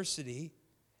 adversity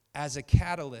as a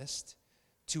catalyst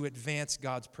to advance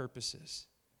God's purposes.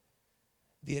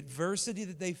 The adversity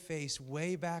that they faced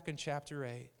way back in chapter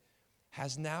 8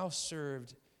 has now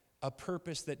served a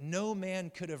purpose that no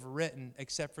man could have written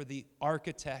except for the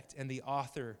architect and the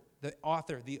author, the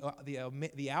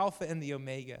Alpha and the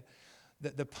Omega,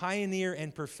 the pioneer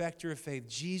and perfecter of faith,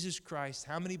 Jesus Christ.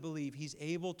 How many believe he's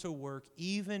able to work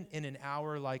even in an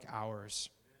hour like ours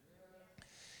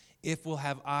if we'll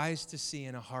have eyes to see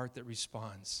and a heart that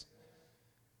responds?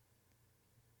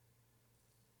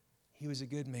 He was a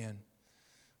good man,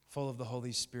 full of the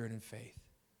Holy Spirit and faith.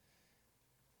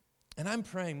 And I'm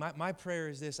praying, my prayer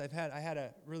is this. I had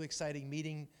a really exciting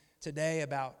meeting today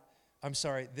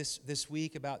this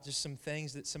week about just some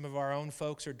things that some of our own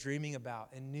folks are dreaming about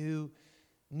and new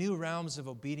realms of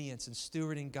obedience and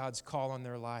stewarding God's call on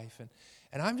their life.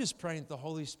 And I'm just praying that the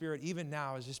Holy Spirit, even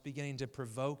now, is just beginning to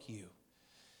provoke you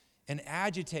and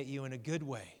agitate you in a good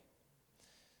way.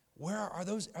 Are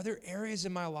there areas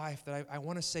in my life that I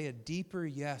want to say a deeper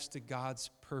yes to God's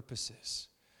purposes?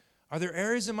 Are there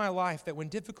areas in my life that when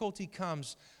difficulty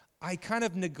comes, I kind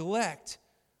of neglect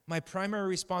my primary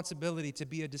responsibility to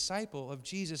be a disciple of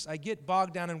Jesus? I get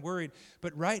bogged down and worried,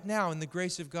 but right now in the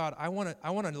grace of God, I want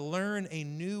to learn a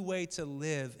new way to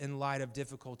live in light of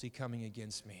difficulty coming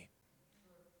against me.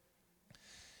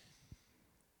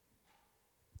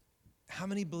 How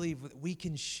many believe that we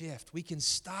can shift? We can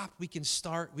stop, we can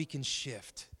start, we can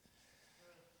shift.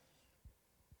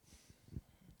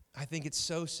 I think it's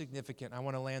so significant. I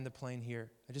want to land the plane here.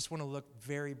 I just want to look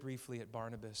very briefly at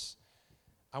Barnabas.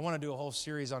 I want to do a whole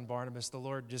series on Barnabas. The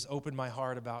Lord just opened my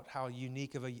heart about how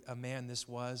unique of a man this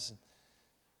was.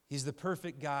 He's the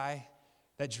perfect guy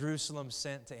that Jerusalem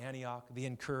sent to Antioch, the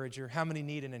encourager. How many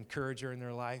need an encourager in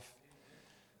their life?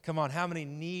 Come on, how many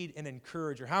need an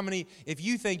encourager? How many, if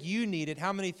you think you need it,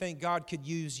 how many think God could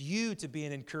use you to be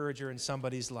an encourager in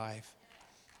somebody's life?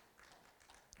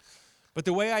 But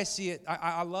the way I see it,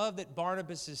 I love that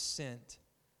Barnabas is sent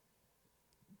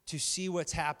to see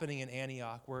what's happening in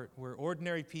Antioch, where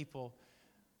ordinary people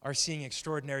are seeing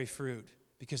extraordinary fruit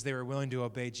because they were willing to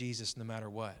obey Jesus no matter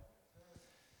what.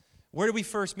 Where did we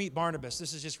first meet Barnabas?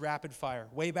 This is just rapid fire.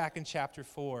 Way back in chapter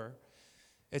 4,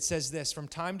 it says this: from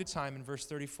time to time, in verse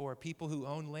 34, people who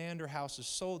owned land or houses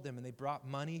sold them, and they brought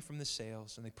money from the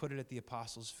sales, and they put it at the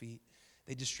apostles' feet.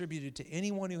 They distributed to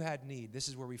anyone who had need. This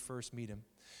is where we first meet him.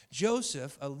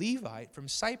 Joseph, a Levite from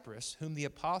Cyprus, whom the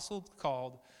apostle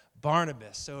called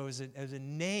Barnabas. So it was a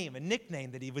name, a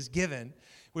nickname that he was given,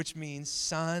 which means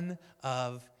son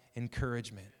of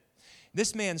encouragement.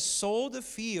 This man sold a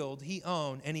field he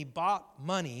owned, and he bought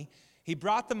money. He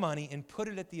brought the money and put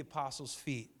it at the apostles'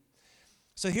 feet.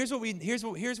 So here's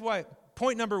why.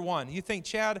 Point number one. You think,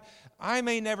 Chad, I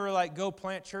may never go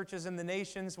plant churches in the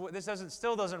nations. This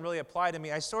still doesn't really apply to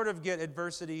me. I sort of get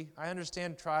adversity. I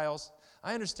understand trials.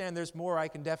 I understand there's more I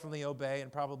can definitely obey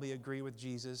and probably agree with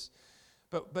Jesus.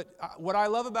 But what I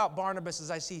love about Barnabas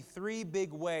is I see three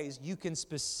big ways you can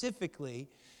specifically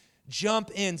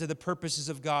jump into the purposes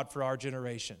of God for our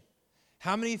generation.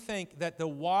 How many think that the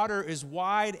water is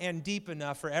wide and deep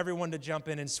enough for everyone to jump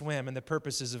in and swim in the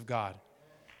purposes of God?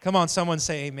 Come on, someone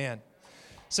say amen.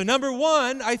 So number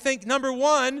one,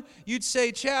 you'd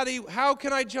say, Chatty, how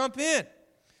can I jump in?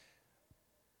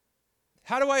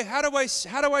 How do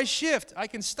I shift? I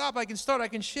can stop, I can start, I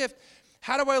can shift.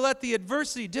 How do I let the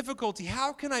adversity, difficulty,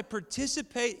 how can I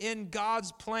participate in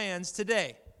God's plans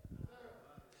today?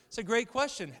 It's a great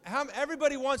question.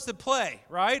 Everybody wants to play,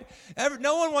 right?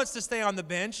 No one wants to stay on the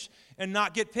bench and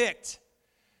not get picked.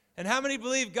 And how many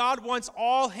believe God wants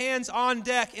all hands on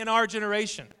deck in our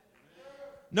generation?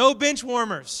 No bench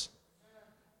warmers.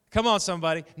 Come on,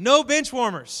 somebody. No bench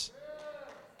warmers.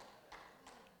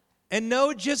 And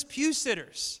no just pew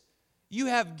sitters. You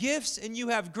have gifts and you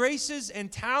have graces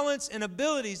and talents and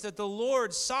abilities that the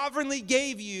Lord sovereignly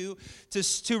gave you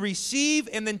to receive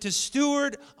and then to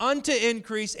steward unto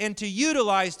increase and to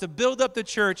utilize to build up the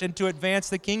church and to advance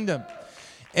the kingdom.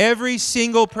 Every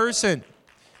single person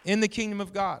in the kingdom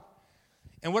of God.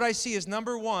 And what I see is,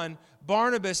 number one,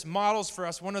 Barnabas models for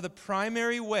us one of the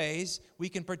primary ways we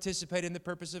can participate in the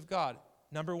purpose of God.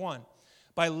 Number one,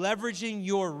 by leveraging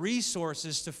your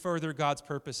resources to further God's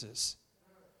purposes.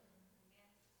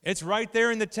 It's right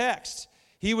there in the text.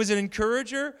 He was an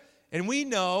encourager, and we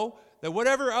know that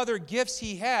whatever other gifts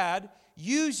he had,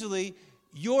 usually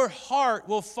your heart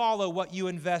will follow what you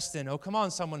invest in. Oh, come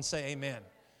on, someone say amen.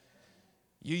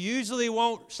 You usually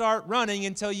won't start running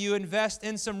until you invest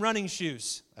in some running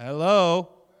shoes. Hello?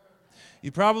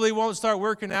 You probably won't start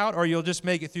working out, or you'll just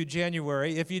make it through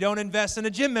January if you don't invest in a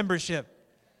gym membership.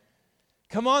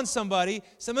 Come on, somebody.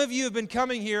 Some of you have been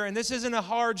coming here, and this isn't a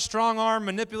hard, strong-arm,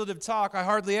 manipulative talk. I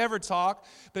hardly ever talk.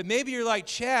 But maybe you're like,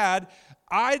 Chad,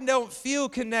 I don't feel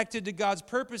connected to God's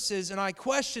purposes, and my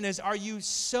question is, are you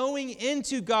sowing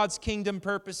into God's kingdom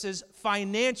purposes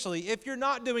financially? If you're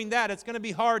not doing that, it's going to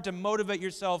be hard to motivate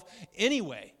yourself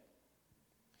anyway.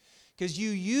 Because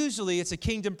it's a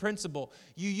kingdom principle.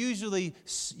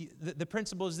 The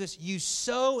principle is this: you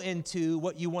sow into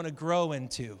what you want to grow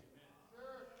into.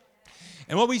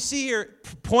 And what we see here,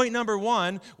 point number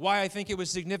one, why I think it was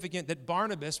significant that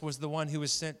Barnabas was the one who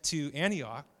was sent to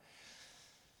Antioch,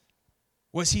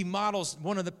 was he models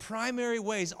one of the primary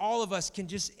ways all of us can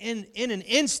just in an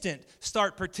instant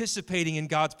start participating in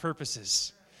God's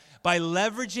purposes by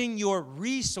leveraging your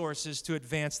resources to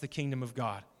advance the kingdom of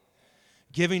God.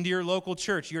 Giving to your local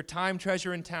church, your time,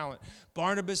 treasure, and talent.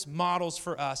 Barnabas models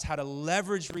for us how to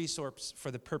leverage resources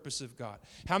for the purpose of God.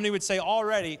 How many would say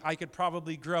already I could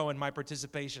probably grow in my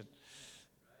participation?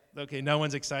 Okay, no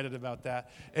one's excited about that.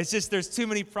 It's just there's too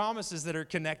many promises that are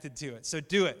connected to it. So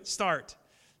do it. Start.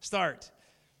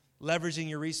 Leveraging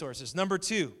your resources. Number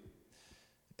 2,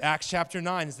 Acts chapter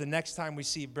 9 is the next time we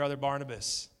see Brother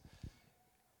Barnabas.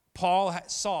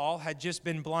 Saul had just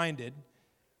been blinded.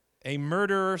 A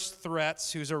murderer's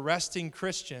threats who's arresting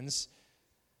Christians.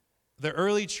 The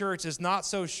early church is not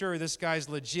so sure this guy's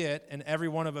legit, and every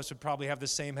one of us would probably have the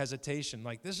same hesitation.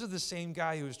 Like, this is the same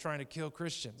guy who was trying to kill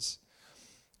Christians.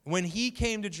 When he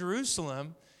came to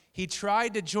Jerusalem, he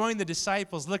tried to join the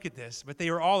disciples. Look at this. But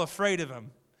they were all afraid of him,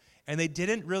 and they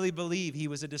didn't really believe he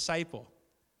was a disciple.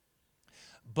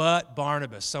 But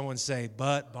Barnabas, someone say,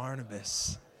 but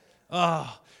Barnabas.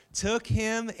 Took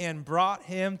him and brought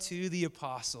him to the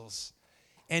apostles.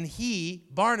 And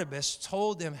Barnabas,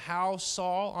 told them how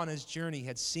Saul on his journey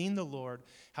had seen the Lord,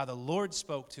 how the Lord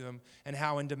spoke to him, and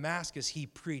how in Damascus he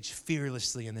preached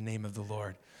fearlessly in the name of the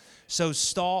Lord. So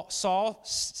Saul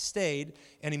stayed,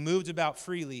 and he moved about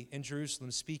freely in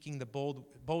Jerusalem, speaking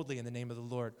boldly in the name of the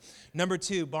Lord. Number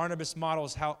 2, Barnabas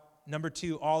models how,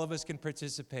 all of us can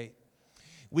participate.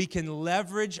 We can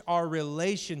leverage our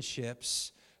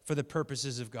relationships for the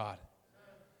purposes of God.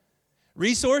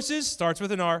 Resources starts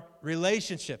with an R.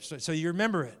 Relationships. So you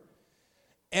remember it.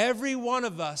 Every one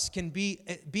of us can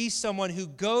be someone who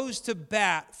goes to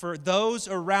bat for those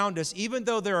around us. Even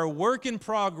though they're a work in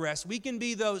progress, we can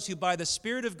be those who by the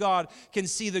Spirit of God can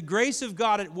see the grace of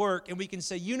God at work, and we can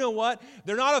say, you know what?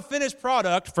 They're not a finished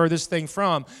product, furthest thing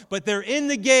from, but they're in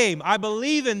the game. I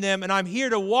believe in them, and I'm here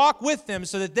to walk with them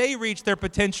so that they reach their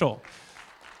potential.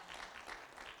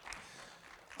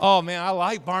 Oh, man, I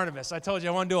like Barnabas. I told you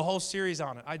I want to do a whole series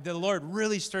on it. The Lord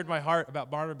really stirred my heart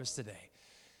about Barnabas today.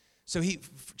 So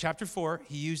chapter 4,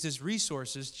 he used his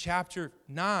resources. Chapter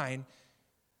 9,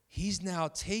 he's now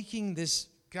taking this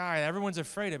guy everyone's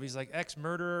afraid of. He's like,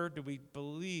 ex-murderer, do we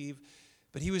believe?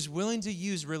 But he was willing to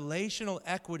use relational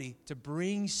equity to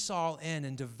bring Saul in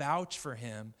and to vouch for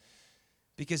him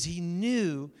because he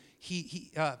knew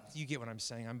you get what I'm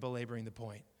saying. I'm belaboring the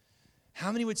point. How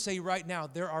many would say right now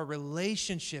there are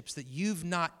relationships that you've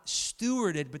not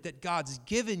stewarded but that God's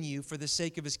given you for the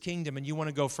sake of his kingdom and you want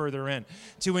to go further in?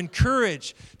 To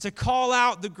encourage, to call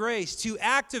out the grace, to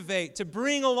activate, to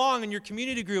bring along in your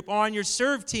community group or on your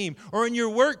serve team or in your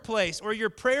workplace or your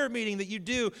prayer meeting that you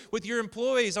do with your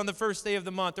employees on the first day of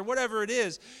the month or whatever it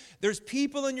is. There's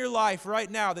people in your life right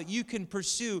now that you can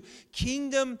pursue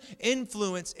kingdom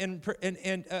influence and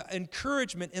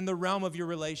encouragement in the realm of your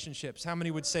relationships. How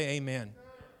many would say amen?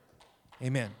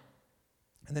 Amen.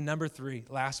 And then number 3,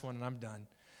 last one, and I'm done.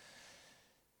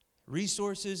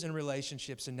 Resources and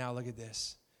relationships. And now look at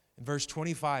this. In verse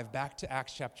 25, back to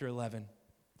Acts chapter 11,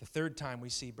 the third time we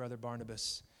see Brother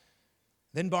Barnabas.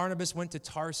 Then Barnabas went to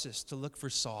Tarsus to look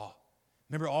for Saul.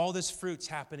 Remember, all this fruit's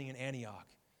happening in Antioch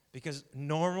because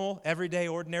normal, everyday,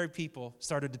 ordinary people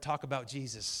started to talk about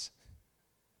Jesus.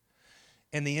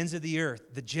 And the ends of the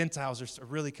earth, the Gentiles are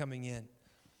really coming in.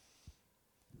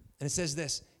 And it says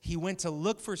this, he went to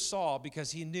look for Saul because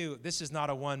he knew this is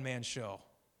not a one-man show.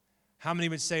 How many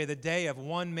would say the day of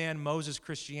one-man Moses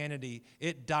Christianity,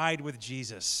 it died with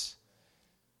Jesus?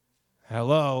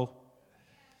 Hello.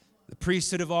 The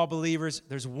priesthood of all believers,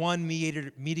 there's one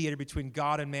mediator between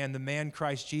God and man, the man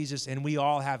Christ Jesus, and we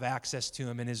all have access to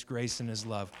him in his grace and his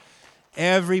love.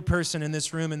 Every person in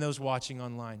this room and those watching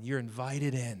online, you're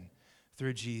invited in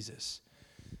through Jesus.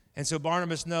 And so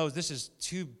Barnabas knows this is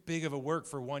too big of a work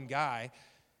for one guy.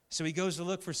 So he goes to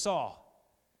look for Saul.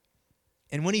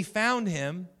 And when he found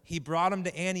him, he brought him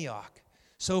to Antioch.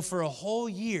 So for a whole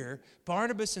year,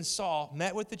 Barnabas and Saul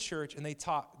met with the church, and they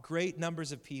taught great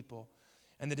numbers of people.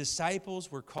 And the disciples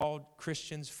were called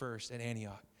Christians first at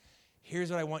Antioch.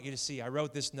 Here's what I want you to see. I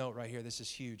wrote this note right here. This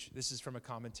is huge. This is from a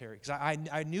commentary. Because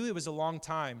I knew it was a long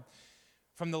time.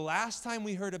 From the last time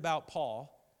we heard about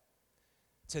Paul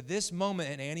to this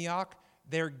moment in Antioch,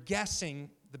 they're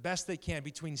guessing the best they can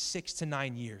between 6 to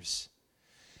 9 years.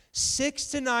 6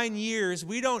 to 9 years,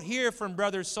 we don't hear from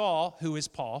brother Saul, who is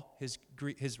Paul,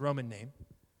 his Roman name.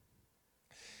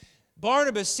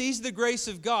 Barnabas sees the grace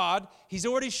of God. He's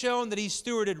already shown that he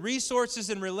stewarded resources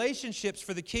and relationships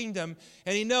for the kingdom,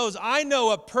 and he knows, I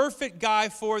know a perfect guy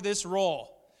for this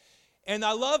role. And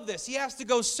I love this. He has to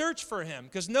go search for him,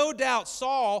 because no doubt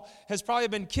Saul has probably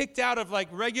been kicked out of like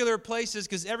regular places,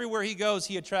 because everywhere he goes,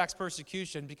 he attracts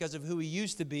persecution because of who he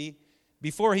used to be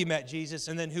before he met Jesus,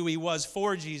 and then who he was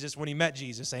for Jesus when he met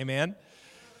Jesus. Amen?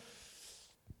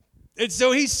 And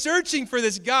so he's searching for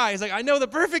this guy. He's like, I know the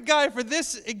perfect guy for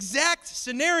this exact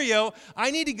scenario.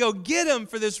 I need to go get him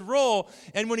for this role.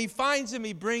 And when he finds him,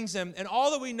 he brings him. And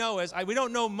all that we know is, we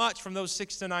don't know much from those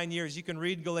 6 to 9 years. You can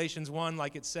read Galatians 1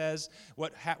 like it says,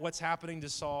 what's happening to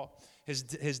Saul, his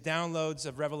downloads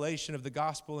of revelation of the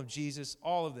gospel of Jesus,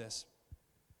 all of this.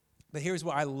 But here's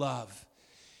what I love.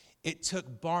 It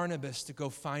took Barnabas to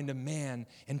go find a man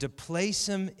and to place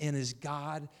him in his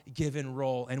God-given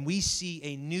role. And we see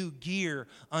a new gear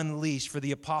unleashed for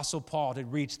the Apostle Paul to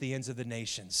reach the ends of the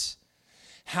nations.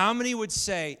 How many would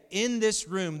say in this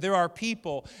room there are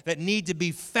people that need to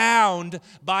be found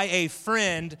by a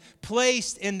friend,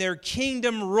 placed in their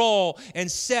kingdom role, and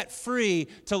set free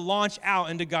to launch out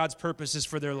into God's purposes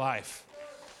for their life?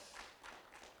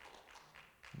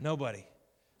 Nobody.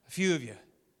 A few of you.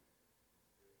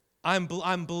 I'm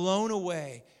blown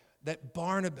away that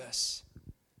Barnabas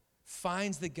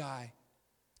finds the guy.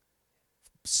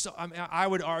 So, I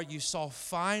would argue Saul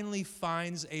finally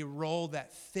finds a role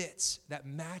that fits, that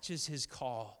matches his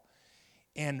call.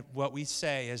 And what we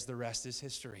say is the rest is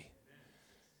history.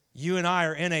 You and I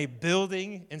are in a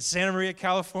building in Santa Maria,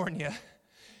 California.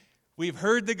 We've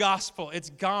heard the gospel. It's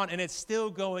gone, and it's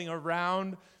still going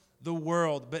around the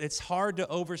world. But it's hard to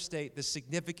overstate the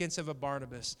significance of a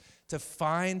Barnabas to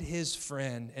find his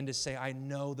friend and to say, I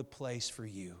know the place for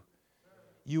you.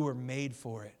 You were made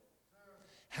for it.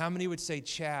 How many would say,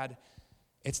 Chad,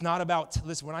 it's not about,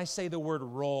 listen, when I say the word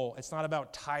role, it's not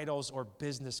about titles or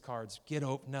business cards.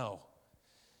 No.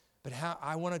 But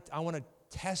I want to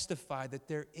testify that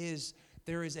there is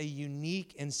a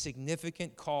unique and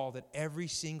significant call that every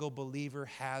single believer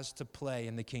has to play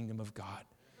in the kingdom of God.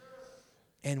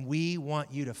 And we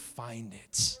want you to find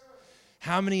it.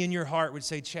 How many in your heart would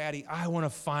say, Chatty, I want to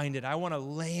find it. I want to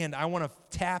land. I want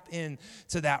to tap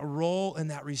into that role and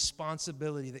that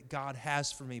responsibility that God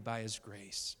has for me by his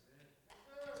grace.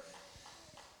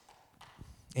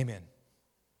 Amen.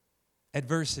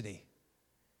 Adversity.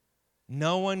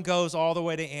 No one goes all the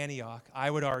way to Antioch, I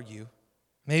would argue.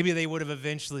 Maybe they would have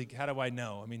eventually, how do I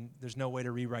know? I mean, there's no way to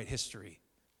rewrite history.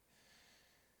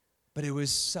 But it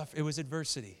was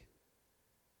adversity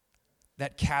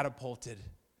that catapulted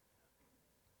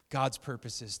God's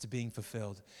purposes to being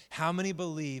fulfilled. How many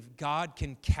believe God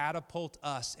can catapult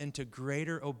us into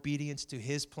greater obedience to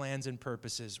his plans and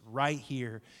purposes right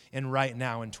here and right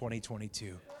now in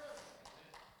 2022?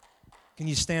 Can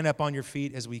you stand up on your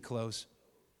feet as we close?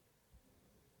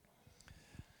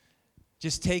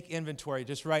 Just take inventory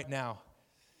just right now.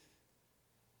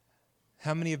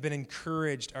 How many have been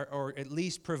encouraged or at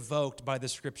least provoked by the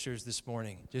scriptures this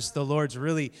morning? Just the Lord's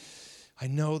really, I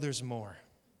know there's more.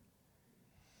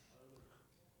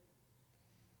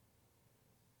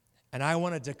 And I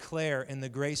want to declare in the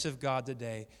grace of God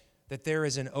today that there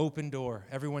is an open door.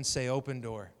 Everyone say open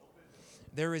door.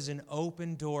 There is an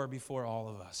open door before all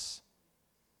of us.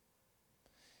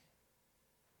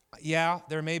 Yeah,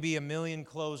 there may be a million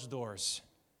closed doors.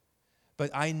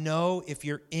 But I know if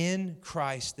you're in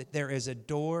Christ that there is a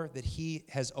door that he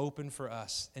has opened for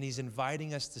us. And he's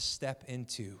inviting us to step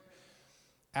into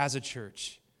as a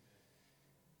church.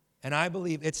 And I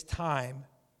believe it's time.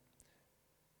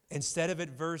 Instead of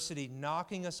adversity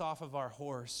knocking us off of our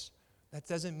horse, that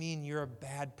doesn't mean you're a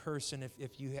bad person.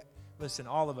 If you listen,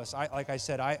 all of us. Like I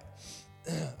said, I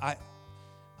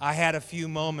had a few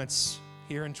moments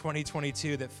here in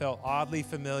 2022 that felt oddly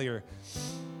familiar.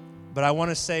 But I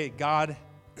want to say, God,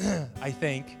 I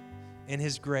think, in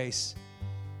his grace,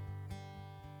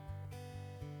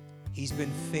 he's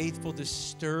been faithful to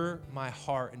stir my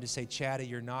heart and to say, Chaddy,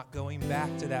 you're not going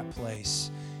back to that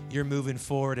place. You're moving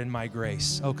forward in my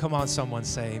grace. Oh, come on, someone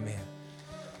say amen.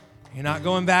 You're not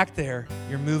going back there.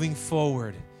 You're moving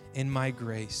forward in my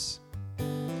grace.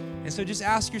 And so just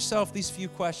ask yourself these few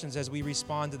questions as we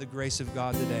respond to the grace of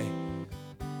God today.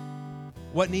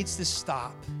 What needs to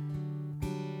stop?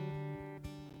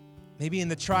 Maybe in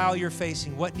the trial you're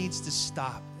facing, what needs to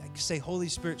stop? Say, Holy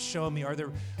Spirit, show me. Are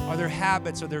there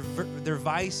habits? Are there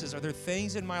vices? Are there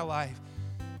things in my life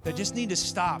that just need to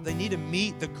stop? They need to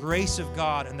meet the grace of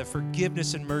God and the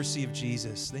forgiveness and mercy of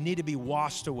Jesus. They need to be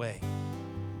washed away.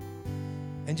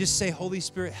 And just say, Holy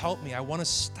Spirit, help me. I want to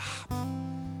stop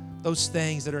those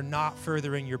things that are not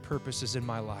furthering your purposes in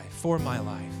my life, for my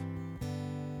life.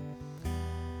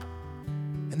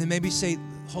 And then maybe say,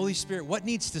 Holy Spirit, what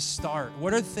needs to start?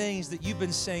 What are things that you've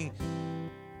been saying,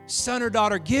 son or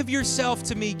daughter, give yourself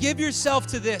to me. Give yourself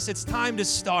to this. It's time to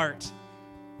start.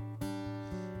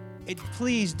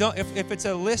 Please don't, if it's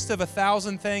a list of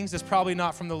 1,000 things, that's probably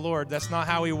not from the Lord. That's not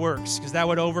how he works, because that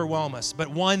would overwhelm us. But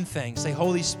one thing, say,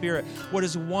 Holy Spirit, what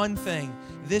is one thing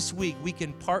this week we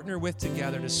can partner with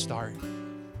together to start?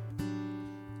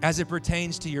 As it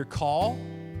pertains to your call,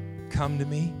 come to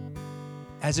me.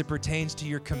 As it pertains to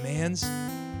your commands,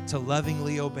 to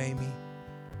lovingly obey me.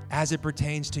 As it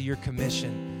pertains to your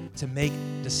commission, to make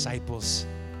disciples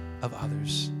of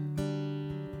others.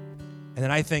 And then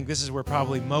I think this is where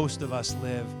probably most of us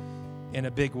live in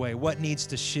a big way. What needs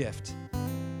to shift?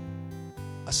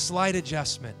 A slight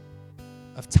adjustment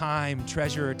of time,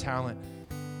 treasure, or talent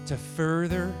to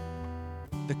further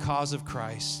the cause of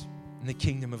Christ and the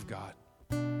kingdom of God.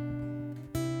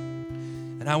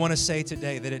 And I want to say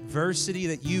today that adversity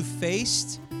that you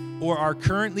faced or are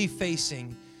currently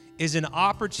facing is an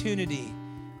opportunity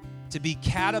to be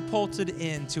catapulted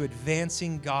into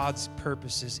advancing God's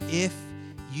purposes if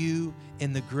you,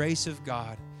 in the grace of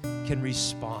God, can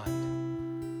respond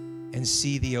and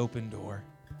see the open door.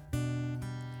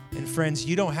 And friends,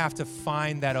 you don't have to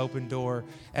find that open door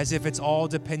as if it's all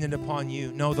dependent upon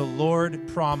you. No, the Lord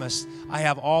promised, I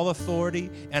have all authority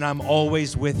and I'm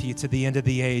always with you to the end of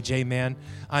the age. Amen.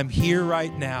 I'm here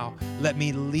right now. Let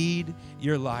me lead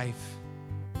your life.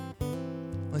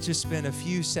 Let's just spend a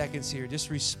few seconds here just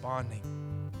responding.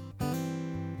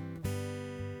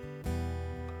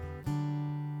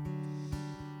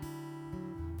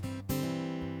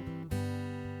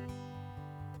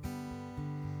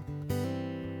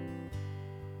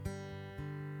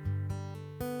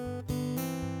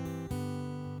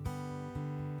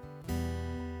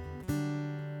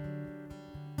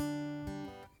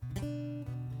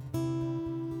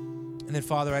 And then,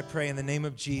 Father, I pray in the name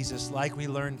of Jesus, like we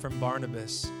learned from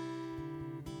Barnabas,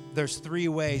 there's 3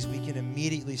 ways we can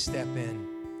immediately step in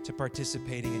to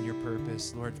participating in your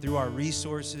purpose, Lord, through our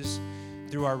resources,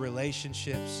 through our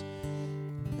relationships,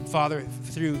 and Father,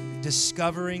 through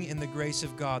discovering in the grace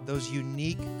of God those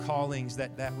unique callings,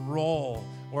 that role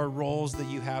or roles that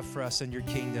you have for us in your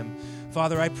kingdom.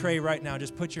 Father, I pray right now,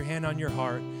 just put your hand on your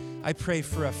heart. I pray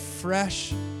for a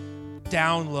fresh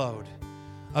download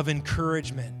of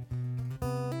encouragement,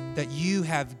 that you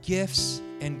have gifts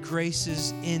and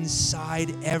graces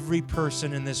inside every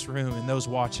person in this room and those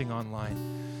watching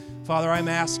online. Father, I'm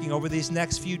asking over these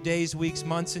next few days, weeks,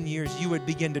 months, and years, you would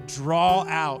begin to draw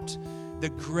out the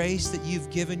grace that you've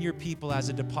given your people as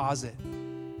a deposit.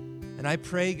 And I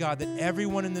pray, God, that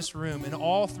everyone in this room, and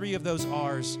all 3 of those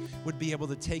R's, would be able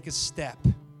to take a step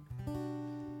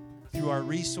through our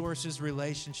resources,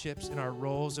 relationships, and our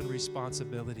roles and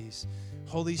responsibilities.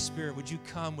 Holy Spirit, would you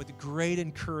come with great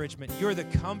encouragement? You're the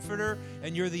comforter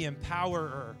and you're the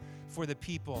empowerer for the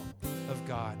people of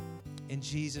God. In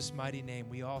Jesus' mighty name,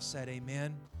 we all said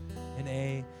amen and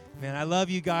amen. I love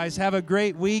you guys. Have a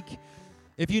great week.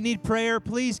 If you need prayer,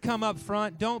 please come up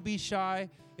front. Don't be shy.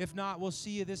 If not, we'll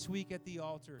see you this week at the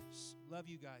altar. Love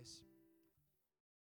you guys.